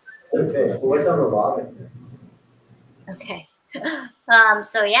 Okay. What's on the bottom? Okay.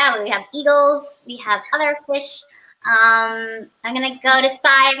 So yeah, we have eagles. We have other fish. I'm gonna go to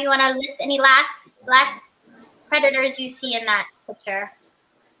Sai if you want to list any last predators you see in that picture.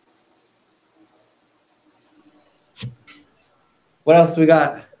 What else we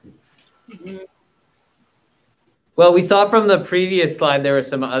got? Well, we saw from the previous slide there were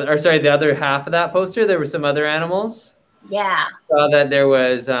some other, or sorry, the other half of that poster, there were some other animals. Yeah. Saw that there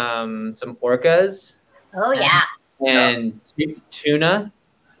was some orcas. Oh yeah. And tuna.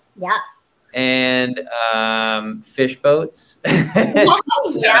 Yeah. And fish boats.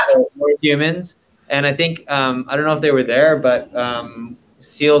 Yeah. More humans. And I think I don't know if they were there, but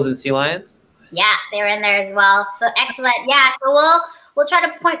seals and sea lions. Yeah, they're in there as well. So excellent. Yeah, so we'll try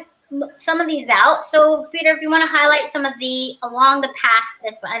to point some of these out. So Peter, if you want to highlight some of the along the path,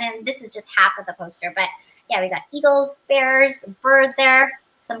 this one, and this is just half of the poster, but yeah, we got eagles, bears, a bird there,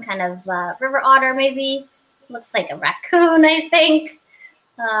 some kind of river otter maybe. Looks like a raccoon, I think.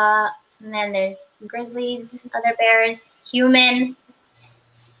 And then there's grizzlies, other bears, human,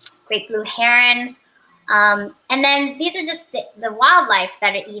 great blue heron. And then these are just the wildlife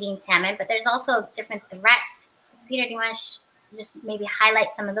that are eating salmon, but there's also different threats. So Peter, do you want to just maybe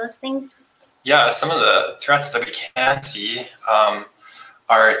highlight some of those things? Yeah, some of the threats that we can see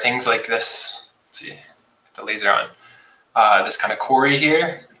are things like this. Let's see, put the laser on. This kind of quarry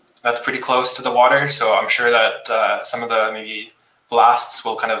here. that's pretty close to the water, so I'm sure that some of the maybe blasts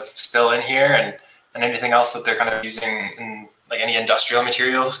will kind of spill in here, and anything else that they're kind of using in like any industrial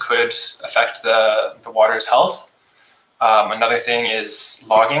materials could affect the water's health. Another thing is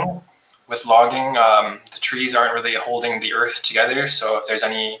logging. With logging, the trees aren't really holding the earth together, so if there's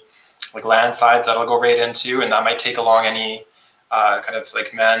any like landslides, that'll go right into, and that might take along any kind of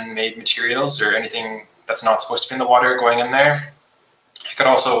like man-made materials or anything that's not supposed to be in the water going in there. It could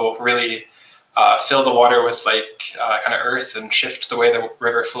also really fill the water with like kind of earth and shift the way the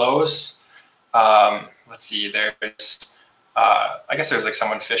river flows. Let's see, there's I guess there's like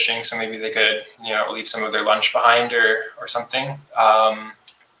someone fishing, so maybe they could, you know, leave some of their lunch behind or something.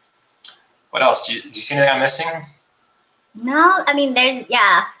 What else? Do you see anything I'm missing? No, I mean, there's,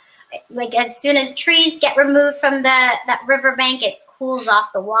 yeah, like as soon as trees get removed from that riverbank, it cools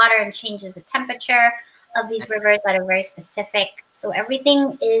off the water and changes the temperature of these rivers that are very specific. So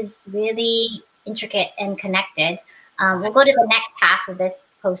everything is really intricate and connected. We'll go to the next half of this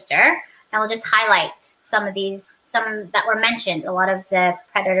poster, and we'll just highlight some of these, some that were mentioned, a lot of the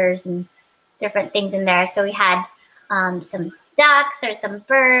predators and different things in there. So we had some ducks or some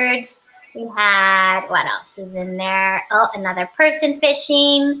birds. We had, what else is in there? Oh, another person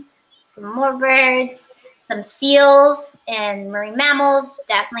fishing, some more birds, some seals and marine mammals,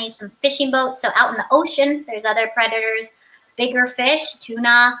 definitely some fishing boats. So out in the ocean, there's other predators, bigger fish,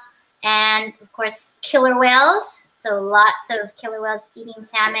 tuna, and of course, killer whales. So lots of killer whales eating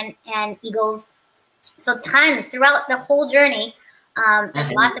salmon and eagles. So tons throughout the whole journey,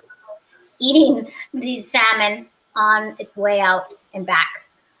 there's lots of animals eating these salmon on its way out and back.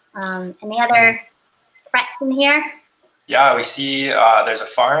 Any other threats in here? Yeah, we see there's a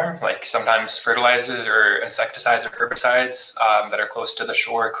farm, like sometimes fertilizers or insecticides or herbicides that are close to the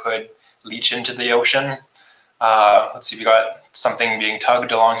shore could leach into the ocean. Let's see, we got something being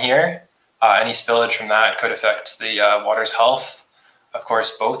tugged along here. Any spillage from that could affect the water's health. Of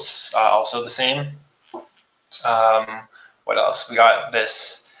course, boats also the same. What else? We got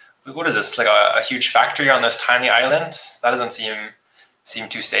this, what is this, like a huge factory on this tiny island? That doesn't seem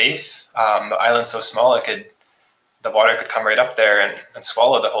too safe. The island's so small, the water could come right up there and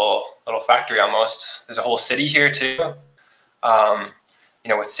swallow the whole little factory almost. There's a whole city here too. You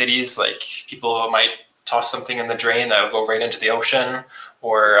know, with cities, like people might toss something in the drain that will go right into the ocean,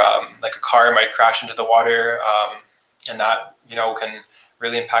 or like a car might crash into the water, and that, you know, can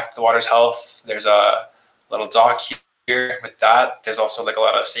really impact the water's health. There's a little dock here with that. There's also like a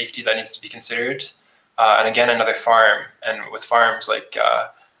lot of safety that needs to be considered. And again, another farm, and with farms like,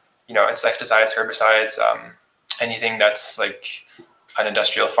 you know, insecticides, herbicides, anything that's like an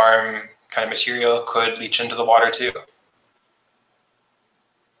industrial farm kind of material could leach into the water too.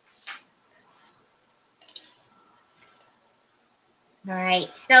 All right,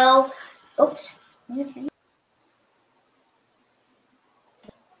 so, oops.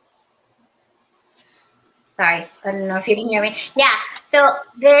 Sorry, I don't know if you can hear me. Yeah, so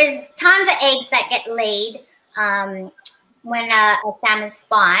there's tons of eggs that get laid when a salmon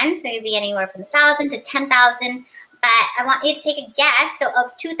spawns. So it could be anywhere from 1,000 to 10,000. But I want you to take a guess. So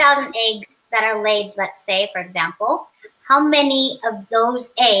of 2,000 eggs that are laid, let's say, for example, how many of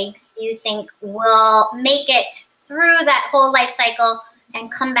those eggs do you think will make it through that whole life cycle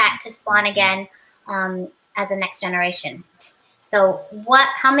and come back to spawn again as a next generation? So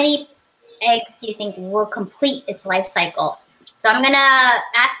how many eggs do you think will complete its life cycle? So I'm gonna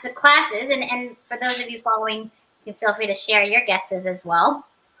ask the classes, and for those of you following, you feel free to share your guesses as well.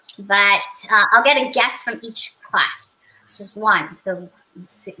 But I'll get a guess from each class, just one. So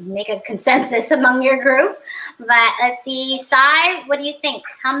make a consensus among your group. But let's see, Sai, what do you think?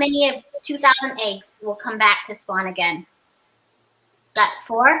 How many of 2,000 eggs will come back to spawn again? That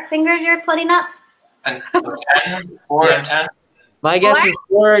 4 fingers you're putting up? And 10, 4 and 10. My guess is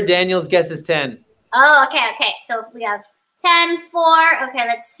 4. Daniel's guess is 10. Oh, okay. So we have 10, 4. Okay,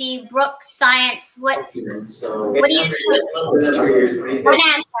 let's see. Brooke, science. What do you think? One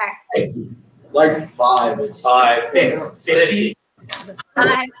answer. Like 5. It's 5, 50. 5, 50.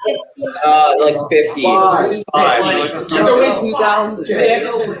 like 50. 5.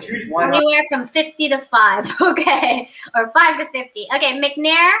 Anywhere from 50 to 5. Okay, or 5 to 50. Okay,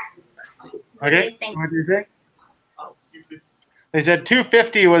 McNair. Okay, what do you say? They said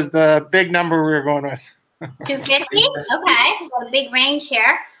 250 was the big number we were going with. 250? Okay, got a big range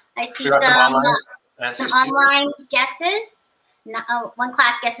here. I see some online guesses. One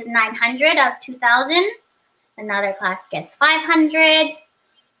class guesses 900 of 2,000. Another class guessed 500.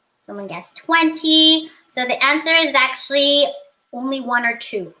 Someone guessed 20. So the answer is actually only 1 or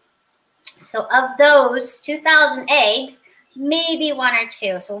 2. So of those 2,000 eggs, maybe 1 or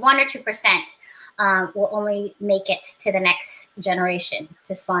 2. So 1 or 2% will only make it to the next generation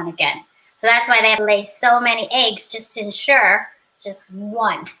to spawn again. So that's why they have to lay so many eggs, just to ensure just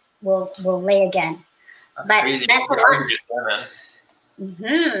one will lay again. That's crazy. That's a lot.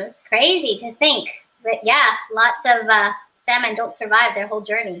 It's crazy to think. But yeah, lots of salmon don't survive their whole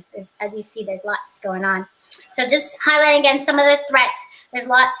journey. As you see, there's lots going on. So just highlighting again some of the threats. There's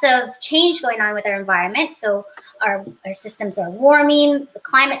lots of change going on with our environment. So our systems are warming. The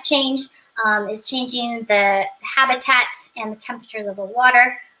climate change is changing the habitat and the temperatures of the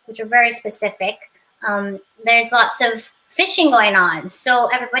water, which are very specific. There's lots of fishing going on. So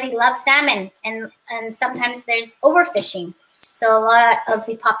everybody loves salmon, and sometimes there's overfishing. So a lot of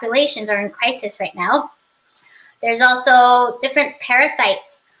the populations are in crisis right now. There's also different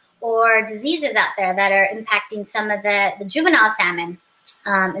parasites or diseases out there that are impacting some of the juvenile salmon,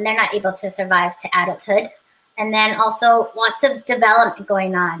 and they're not able to survive to adulthood. And then also lots of development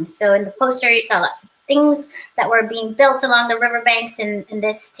going on. So in the poster, you saw lots of things that were being built along the riverbanks, and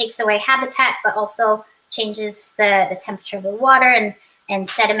this takes away habitat, but also changes the temperature of the water, and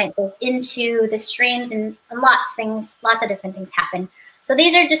sediment goes into the streams, and lots of different things happen. So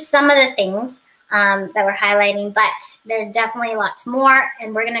these are just some of the things that we're highlighting, but there are definitely lots more,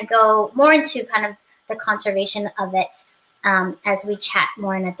 and we're gonna go more into kind of the conservation of it as we chat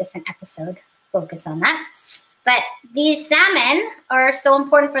more in a different episode, focus on that. But these salmon are so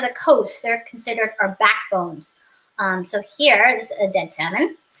important for the coast. They're considered our backbones. So here, this is a dead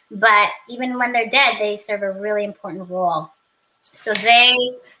salmon, but even when they're dead, they serve a really important role. So they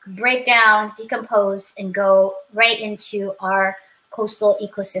break down, decompose, and go right into our coastal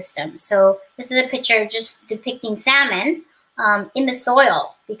ecosystem. So this is a picture just depicting salmon in the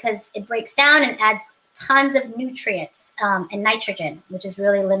soil, because it breaks down and adds tons of nutrients and nitrogen, which is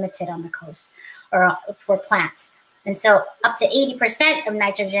really limited on the coast or for plants. And so up to 80% of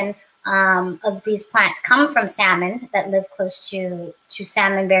nitrogen of these plants come from salmon that live close to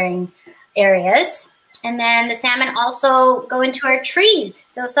salmon-bearing areas. And then the salmon also go into our trees.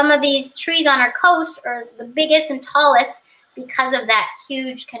 So some of these trees on our coast are the biggest and tallest because of that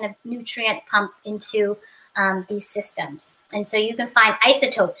huge kind of nutrient pump into these systems. And so you can find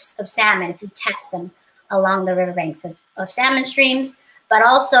isotopes of salmon if you test them along the riverbanks of salmon streams. But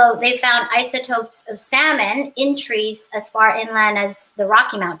also they found isotopes of salmon in trees as far inland as the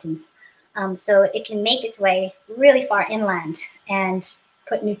Rocky Mountains. So it can make its way really far inland and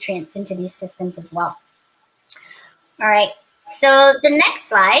put nutrients into these systems as well. All right, so the next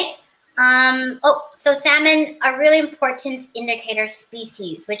slide. So salmon are really important indicator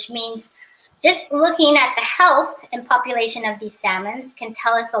species, which means just looking at the health and population of these salmons can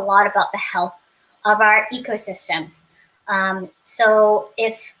tell us a lot about the health of our ecosystems. So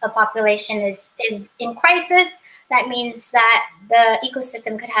if a population is in crisis, that means that the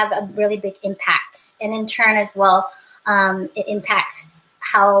ecosystem could have a really big impact. And in turn as well, it impacts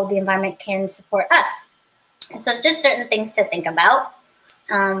how the environment can support us. And so it's just certain things to think about.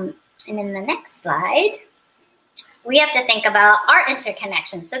 And in the next slide, we have to think about our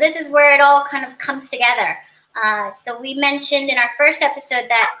interconnections. So this is where it all kind of comes together. So we mentioned in our first episode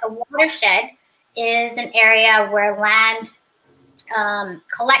that a watershed is an area where land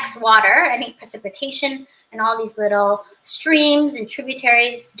collects water, any precipitation, and all these little streams and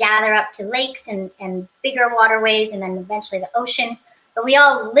tributaries gather up to lakes and bigger waterways, and then eventually the ocean. But we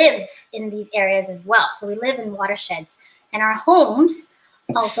all live in these areas as well. So we live in watersheds, and our homes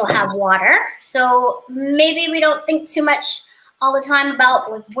also have water. So maybe we don't think too much all the time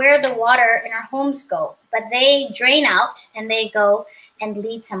about where the water in our homes go, but they drain out and they go and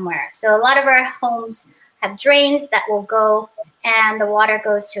lead somewhere. So a lot of our homes have drains that will go, and the water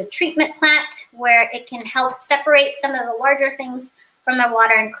goes to a treatment plant where it can help separate some of the larger things from the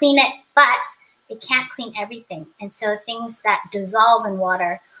water and clean it, but it can't clean everything. And so things that dissolve in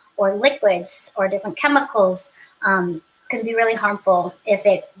water or liquids or different chemicals can be really harmful if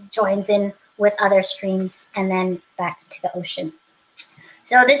it joins in with other streams and then back to the ocean.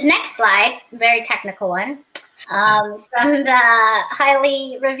 So this next slide, very technical one, is from the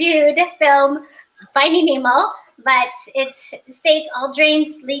highly reviewed film Finding Nemo, but it states all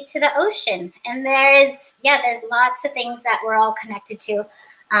drains lead to the ocean. And there's lots of things that we're all connected to.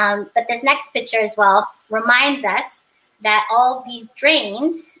 But this next picture as well reminds us that all these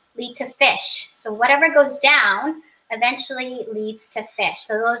drains lead to fish. So whatever goes down eventually leads to fish.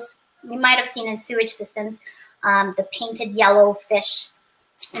 So those you might have seen in sewage systems, the painted yellow fish,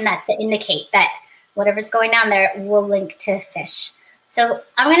 and that's to indicate that whatever's going down there will link to fish. So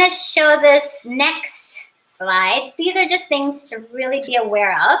I'm going to show this next slide. These are just things to really be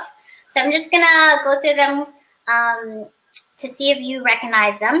aware of. So I'm just going to go through them to see if you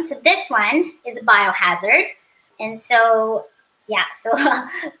recognize them. So this one is a biohazard. And so, yeah, so,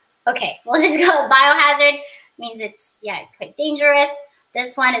 okay, we'll just go biohazard means it's, yeah, quite dangerous.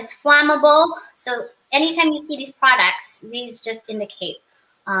 This one is flammable. So anytime you see these products, these just indicate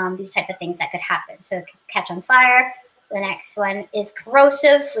these type of things that could happen. So it could catch on fire. The next one is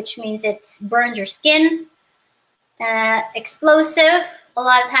corrosive, which means it burns your skin. Explosive, a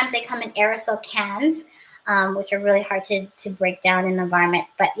lot of times they come in aerosol cans, which are really hard to break down in the environment.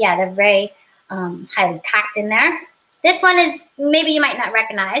 But yeah, they're very highly packed in there. This one is, maybe you might not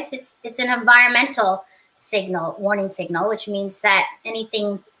recognize, it's an environmental signal, warning signal, which means that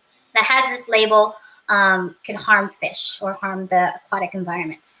anything that has this label can harm fish or harm the aquatic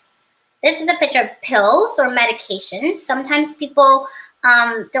environments. This is a picture of pills or medication. Sometimes people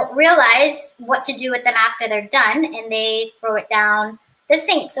don't realize what to do with them after they're done, and they throw it down the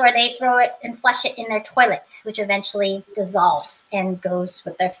sinks, or they throw it and flush it in their toilets, which eventually dissolves and goes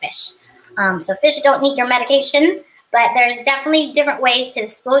with their fish. So fish don't need your medication, but there's definitely different ways to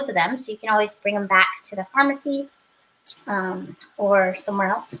dispose of them. So you can always bring them back to the pharmacy or somewhere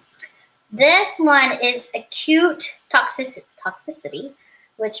else. This one is acute toxicity,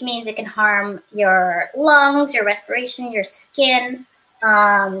 which means it can harm your lungs, your respiration, your skin,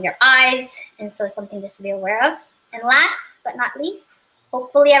 your eyes, and so something just to be aware of. And last but not least,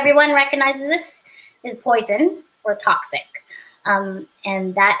 hopefully everyone recognizes this, is poison or toxic.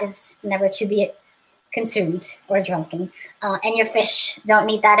 And that is never to be consumed or drunken. And your fish don't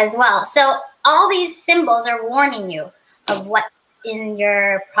need that as well. So all these symbols are warning you of what's in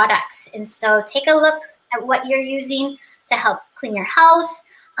your products. And so take a look at what you're using to help clean your house,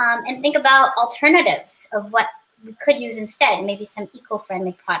 and think about alternatives of what you could use instead, maybe some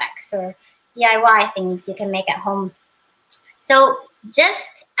eco-friendly products or DIY things you can make at home. So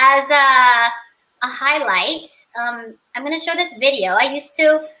just as a highlight, I'm going to show this video. I used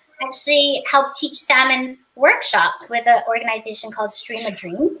to actually help teach salmon workshops with an organization called Stream of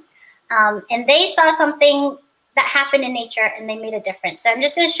Dreams. And they saw something that happened in nature and they made a difference. So I'm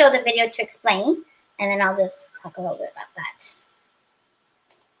just going to show the video to explain, and then I'll just talk a little bit about that.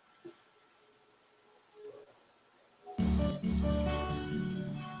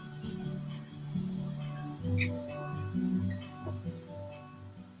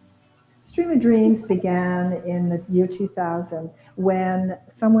 Stream of Dreams began in the year 2000 when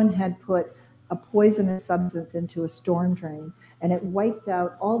someone had put a poisonous substance into a storm drain, and it wiped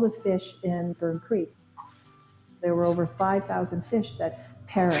out all the fish in Burn Creek. There were over 5,000 fish that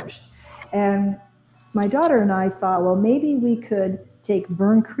perished. And my daughter and I thought, well, maybe we could take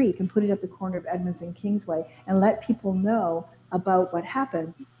Burn Creek and put it at the corner of Edmonds and Kingsway and let people know about what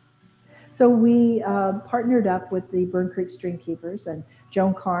happened. So we partnered up with the Burn Creek Stream Keepers, and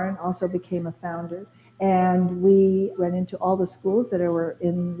Joan Carn also became a founder. And we went into all the schools that were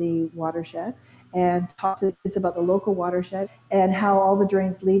in the watershed and talked to the kids about the local watershed and how all the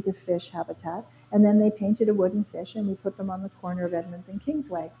drains lead to fish habitat. And then they painted a wooden fish and we put them on the corner of Edmonds and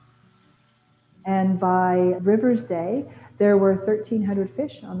Kingsway. And by River's Day, there were 1,300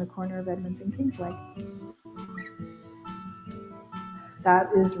 fish on the corner of Edmonds and Kingsway. That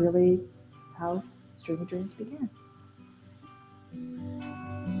is really how Stream of Dreams began.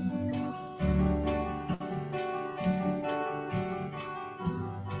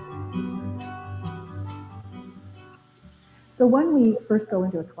 So when we first go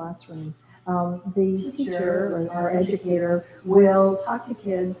into a classroom, the teacher or our educator will talk to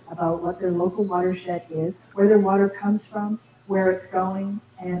kids about what their local watershed is, where their water comes from, where it's going,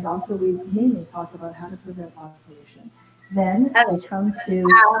 and also we mainly talk about how to prevent water pollution. Then we come to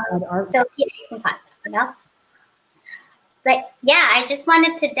our... So Peter, you can pause that, no? But yeah, I just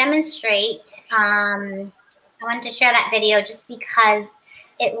wanted to demonstrate, I wanted to share that video just because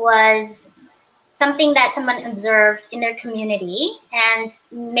it was something that someone observed in their community, and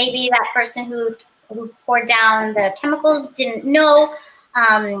maybe that person who poured down the chemicals didn't know.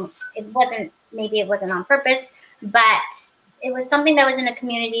 Maybe it wasn't on purpose, but it was something that was in a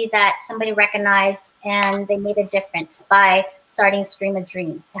community that somebody recognized, and they made a difference by starting Stream of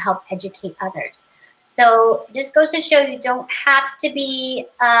Dreams to help educate others. So it just goes to show you don't have to be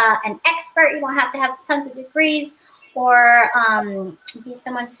an expert. You don't have to have tons of degrees or be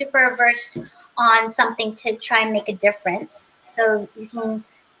someone super versed on something to try and make a difference. So you can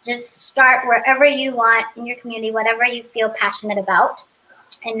just start wherever you want in your community, whatever you feel passionate about.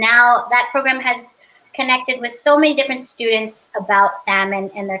 And now that program has connected with so many different students about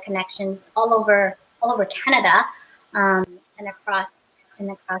salmon and their connections all over Canada, and across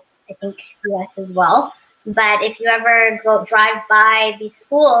I think US as well. But if you ever drive by these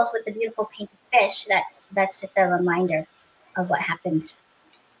schools with the beautiful painted fish, that's just a reminder. of what happened.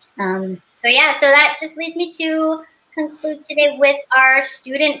 So yeah, so that just leads me to conclude today with our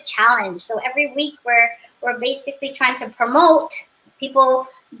student challenge. So every week we're basically trying to promote people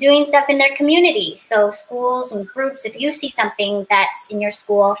doing stuff in their community. So schools and groups, if you see something that's in your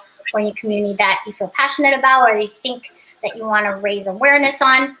school or in your community that you feel passionate about or you think that you want to raise awareness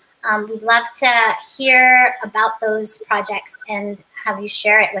on, we'd love to hear about those projects and have you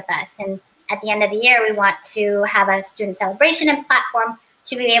share it with us. And at the end of the year, we want to have a student celebration and platform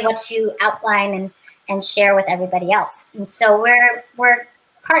to be able to outline and share with everybody else. And so we're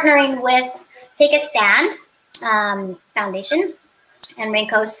partnering with Take a Stand Foundation and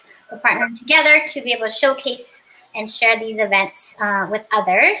Raincoast. We're partnering together to be able to showcase and share these events with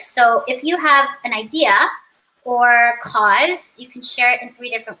others. So if you have an idea or cause, you can share it in 3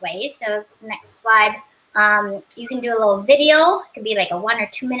 different ways. So next slide, you can do a little video. It could be like a 1 or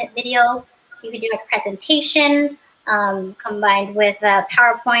 2 minute video. You could do a presentation combined with a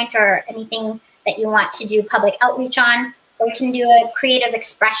PowerPoint or anything that you want to do public outreach on, or you can do a creative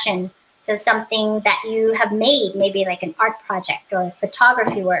expression. So something that you have made, maybe like an art project or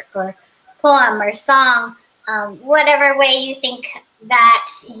photography work or poem or song, whatever way you think that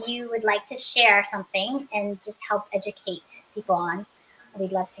you would like to share something and just help educate people on.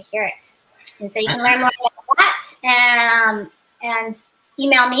 We'd love to hear it. And so you can learn more about that and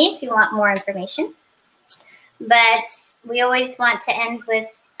email me if you want more information. But we always want to end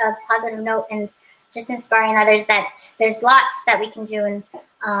with a positive note and just inspiring others that there's lots that we can do.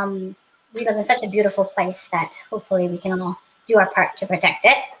 And we live in such a beautiful place that hopefully we can all do our part to protect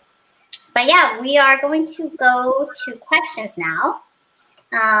it. But yeah, we are going to go to questions now.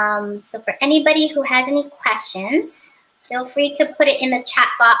 So for anybody who has any questions, feel free to put it in the chat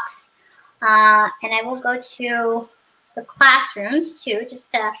box. And I will go to the classrooms too,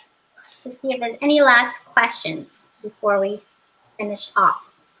 just to see if there's any last questions before we finish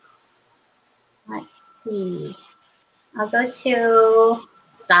off. Let's see. I'll go to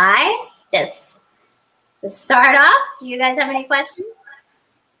Sai, just to start off. Do you guys have any questions?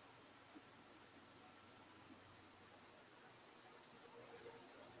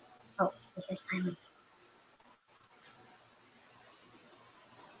 Oh, there's silence.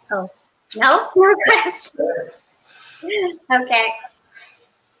 Oh, no questions. Okay.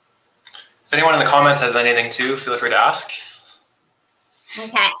 If anyone in the comments has anything too, feel free to ask.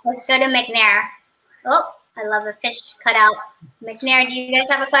 Okay, let's go to McNair. Oh, I love the fish cutout. McNair, do you guys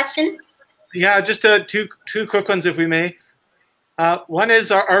have a question? Yeah, just two quick ones, if we may. One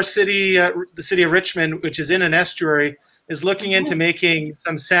is our city, the city of Richmond, which is in an estuary, is looking into making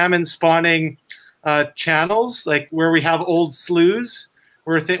some salmon spawning channels, like where we have old sloughs.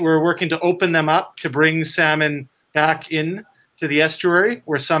 We're working to open them up to bring salmon back in to the estuary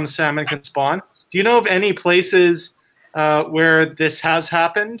where some salmon can spawn. Do you know of any places where this has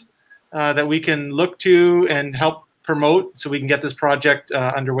happened that we can look to and help promote so we can get this project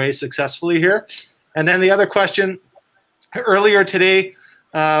underway successfully here? And then the other question, earlier today,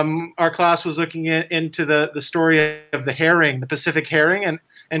 our class was looking into the story of the herring, the Pacific herring.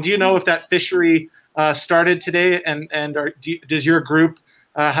 And do you know if that fishery started today? And does your group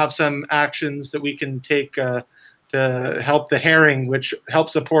have some actions that we can take to help the herring, which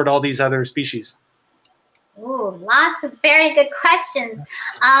helps support all these other species? Ooh, lots of very good questions.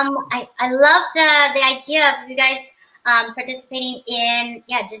 I love the idea of you guys participating in,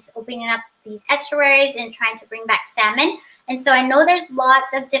 just opening up these estuaries and trying to bring back salmon. And so I know there's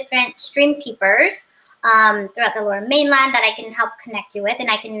lots of different stream keepers throughout the Lower Mainland that I can help connect you with, and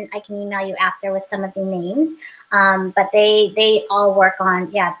I can email you after with some of the names. But they all work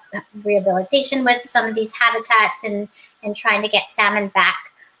on rehabilitation with some of these habitats and trying to get salmon back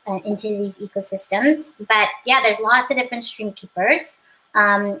into these ecosystems. But yeah, there's lots of different stream keepers.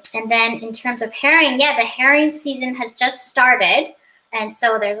 And then in terms of herring, the herring season has just started. And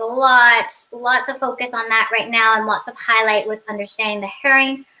so there's lots of focus on that right now and lots of highlight with understanding the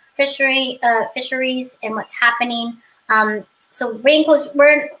herring fisheries and what's happening. So Raincoast,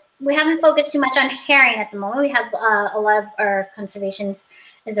 we haven't focused too much on herring at the moment. We have a lot of our conservations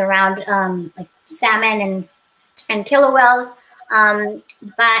is around like salmon and killer whales.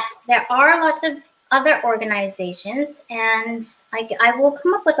 But there are lots of other organizations, and I will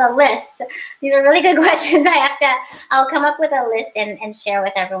come up with a list. These are really good questions. I'll come up with a list and share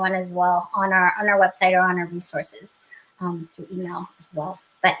with everyone as well on our website or on our resources through email as well.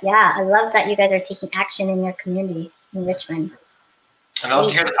 But yeah, I love that you guys are taking action in your community in Richmond. And I'd love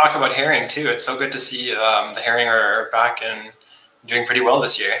to hear the talk about herring too. It's so good to see the herring are back and doing pretty well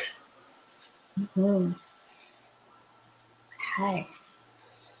this year. Mm-hmm. Okay.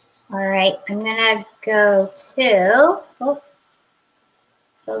 All right, I'm gonna go to, so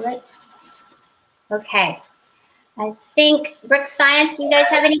let's, okay. I think Brick Science, do you guys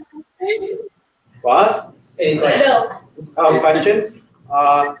have any questions? What? Any questions? Oh, questions?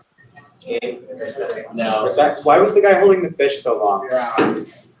 No. Respect. Why was the guy holding the fish so long?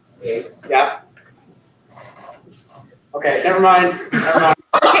 Yeah. Okay, never mind. Never mind.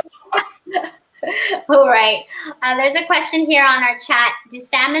 All right. There's a question here on our chat. Do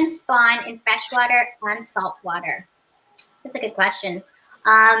salmon spawn in freshwater and saltwater? That's a good question.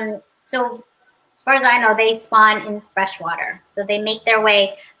 So as far as I know, they spawn in freshwater. So they make their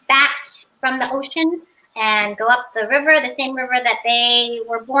way back from the ocean and go up the river, the same river that they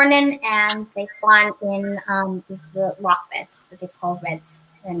were born in, and they spawn in the rock beds that they call redds,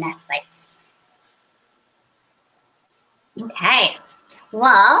 their nest sites. Okay.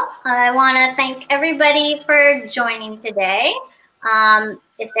 Well, I want to thank everybody for joining today.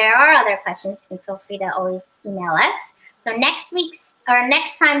 If there are other questions, you can feel free to always email us. So next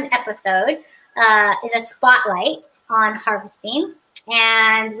time episode is a spotlight on harvesting.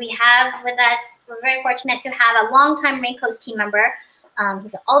 And we have with us, we're very fortunate to have a longtime Main Coast team member.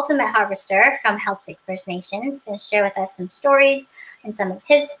 He's an ultimate harvester from Healthsick First Nations, to share with us some stories and some of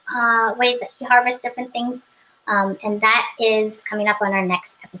his ways that he harvests different things. And that is coming up on our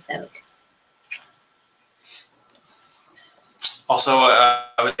next episode. Also, I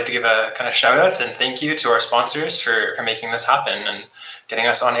would like to give a kind of shout out and thank you to our sponsors for making this happen and getting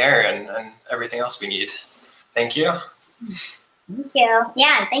us on air and everything else we need. Thank you. Thank you.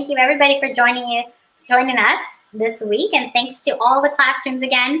 Yeah, and thank you everybody for joining us this week. And thanks to all the classrooms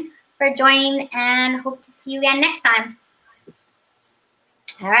again for joining, and hope to see you again next time.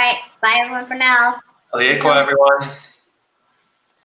 All right. Bye everyone for now. Aliekwa, everyone.